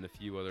missed it, and a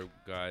few other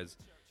guys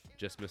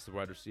just missed the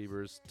wide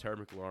receivers: Terry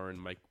McLaurin,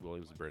 Mike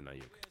Williams, and Brandon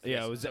Ayuk.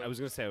 Yeah, I was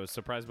gonna say I was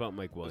surprised about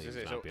Mike I was Williams.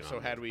 gonna say, not being so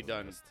on had the we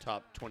done list.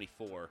 top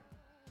 24,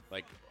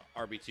 like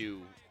RB2,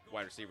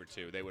 wide receiver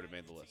 2, they would have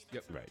made the list.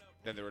 Yep. Right.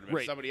 Then there would have been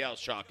Right. somebody else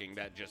shocking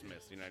that just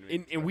missed. You know what I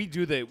mean? And we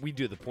do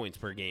the points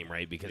per game,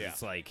 right? Because Yeah.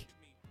 it's like,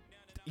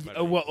 But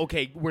oh, well,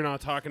 okay, we're not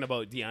talking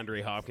about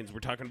DeAndre Hopkins. We're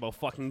talking about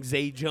fucking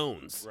Zay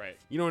Jones. Right.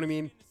 You know what I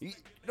mean?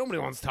 Nobody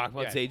wants to talk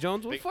about Yeah. Zay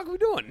Jones. What The- the fuck are we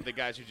doing? the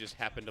guys who just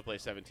happened to play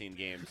 17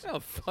 games Oh,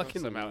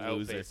 fucking somehow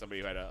loser. outpaced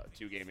somebody who had a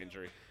 2-game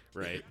injury.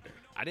 Right.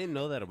 I didn't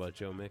know that about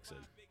Joe Mixon.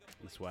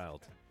 It's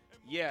wild.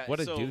 Yeah. What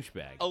a so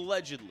douchebag.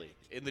 Allegedly,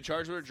 in the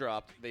charge were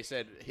dropped, they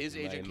said his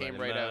agent came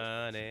right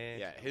out.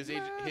 Yeah, his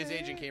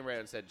agent came right out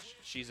and said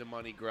she's a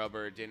money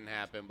grubber. It didn't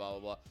happen. Blah blah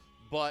blah.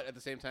 But at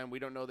the same time, we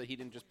don't know that he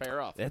didn't just pay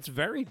her off. That's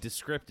very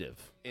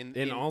descriptive. In- and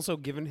in- also,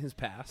 given his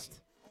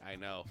past. I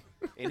know.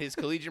 In his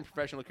collegiate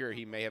professional career,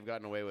 he may have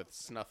gotten away with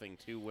snuffing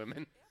 2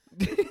 women.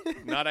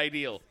 Not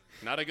ideal.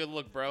 Not a good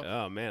look, bro.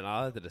 Oh man,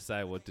 I'll have to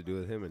decide what to do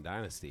with him in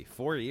Dynasty.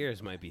 4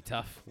 years might be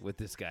tough with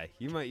this guy.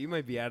 You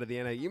might be out of the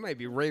NFL. You might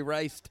be Ray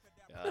Rice.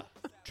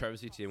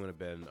 Travis Etienne would have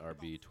been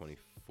RB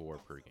 24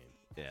 per game.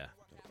 Yeah.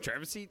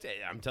 Travis Etienne,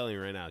 I'm telling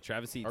you right now,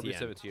 Travis Etienne. RB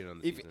 17 on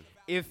the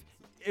season.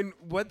 And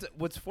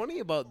what's funny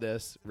about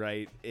this,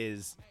 right,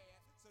 is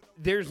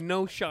there's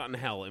no shot in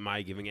hell am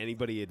I giving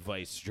anybody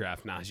advice to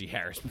draft Najee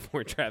Harris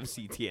before Travis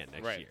Etienne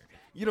next Right. year.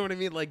 You know what I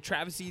mean? Like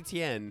Travis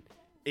Etienne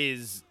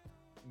is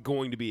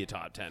going to be a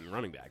top 10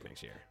 running back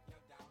next year.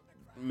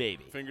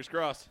 Maybe. Fingers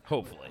crossed.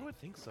 Hopefully. I would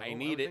think so. I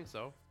need would it. Think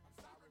so.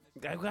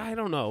 I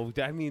don't know.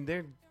 I mean,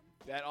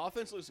 That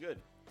offense looks good.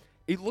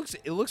 it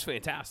looks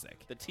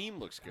fantastic. The team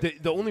looks good.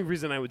 The only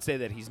reason I would say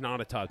that he's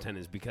not a top 10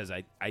 is because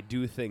I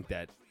do think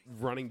that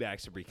running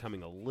backs are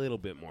becoming a little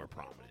bit more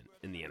prominent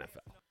in the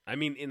NFL. I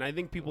mean, and I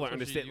think people are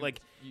Especially understand. Like,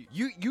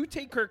 you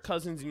take Kirk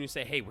Cousins and you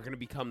say, hey, we're going to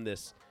become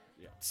this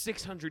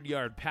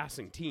 600-yard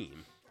passing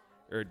team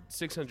or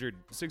 600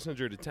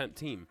 attempt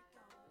team.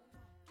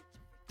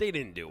 They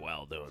didn't do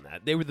well doing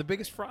that. They were the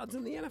biggest frauds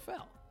in the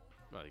NFL.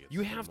 I think it's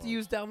You have to minimal.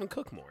 use Dalvin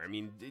Cook more. I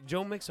mean,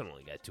 Joe Mixon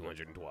only got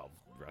 212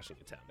 rushing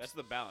attempts. That's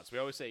the balance. We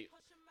always say,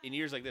 in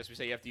years like this, we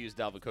say you have to use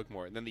Dalvin Cook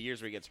more. And then the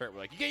years where he gets hurt, we're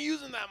like, you can't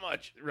use him that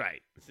much.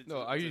 right.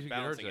 No, I it's a usually get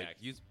hurt balancing to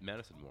act. use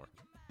Madison more.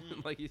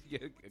 Like he's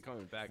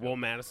coming back. Well,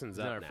 Madison's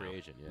He's up not a now. free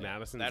agent, yeah.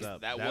 Madison's That's-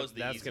 up. that was the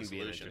That's easy gonna be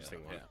an solution, interesting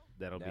though. one. Yeah.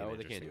 That'll be No, an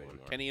they can't interesting do it one.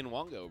 anymore. Kenny and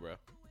Wongo, bro.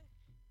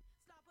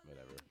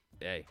 Whatever.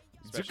 Hey,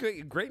 it's a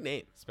Special- great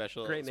name.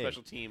 Special Great name.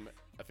 special team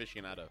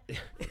aficionado.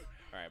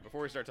 All right,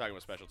 before we start talking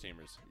about special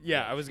teamers,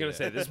 Yeah, I was gonna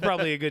say this is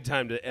probably a good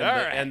time to end, All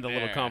the, right, end the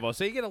little there. convo.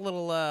 So you get a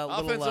little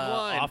Offensive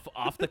line.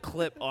 off the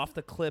clip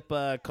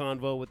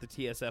convo with the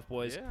TSF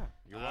boys. Yeah,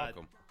 you're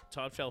welcome.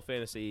 Top Shelf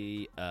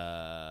Fantasy,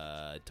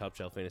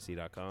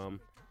 topshelffantasy.com,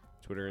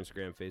 Twitter,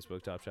 Instagram,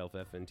 Facebook, Top Shelf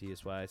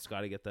FNTSY.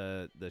 Scotty, get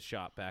the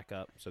shop back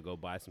up, so go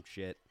buy some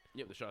shit.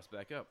 Yep, the shop's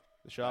back up.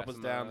 the shop Buy is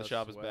some, down, the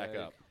shop is swag. back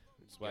up.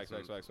 Swag, Get swag,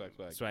 some- swag, swag,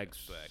 swag. Swag,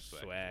 Swag.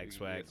 swag, You can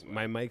swag. get swag.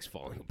 My mic's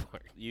falling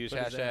apart. Use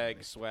What does that hashtag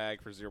mean?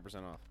 swag for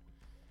 0% off.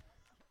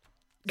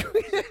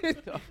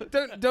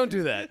 don't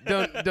do that.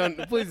 Don't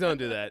please don't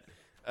do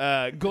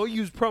that. Go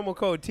use promo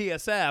code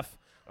TSF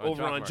On over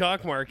Jock on Market.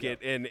 Jock Market,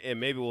 and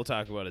maybe we'll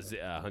talk about a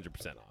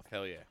 100% off.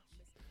 Hell yeah.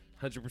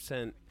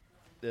 100%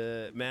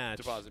 match.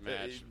 Deposit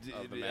match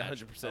of the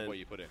match 100%. of what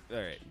you put in. All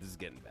right, this is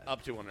getting bad.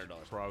 Up to $100.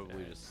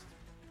 Probably just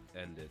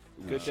end it.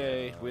 Good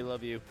day. We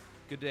love you.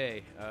 Good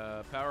day.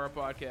 Power Up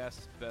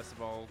Podcast, best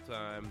of all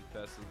time,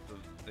 best of the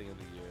thing of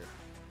the year.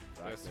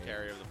 Best Rock, man.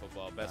 carrier of the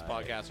football. Best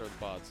Bye. podcaster of the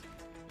pods.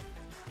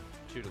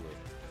 Toodaloo.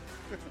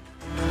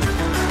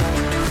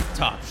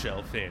 Top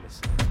Shelf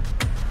Fantasy.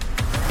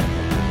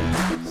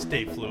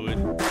 Stay fluid.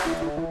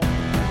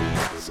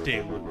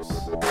 Stay loose.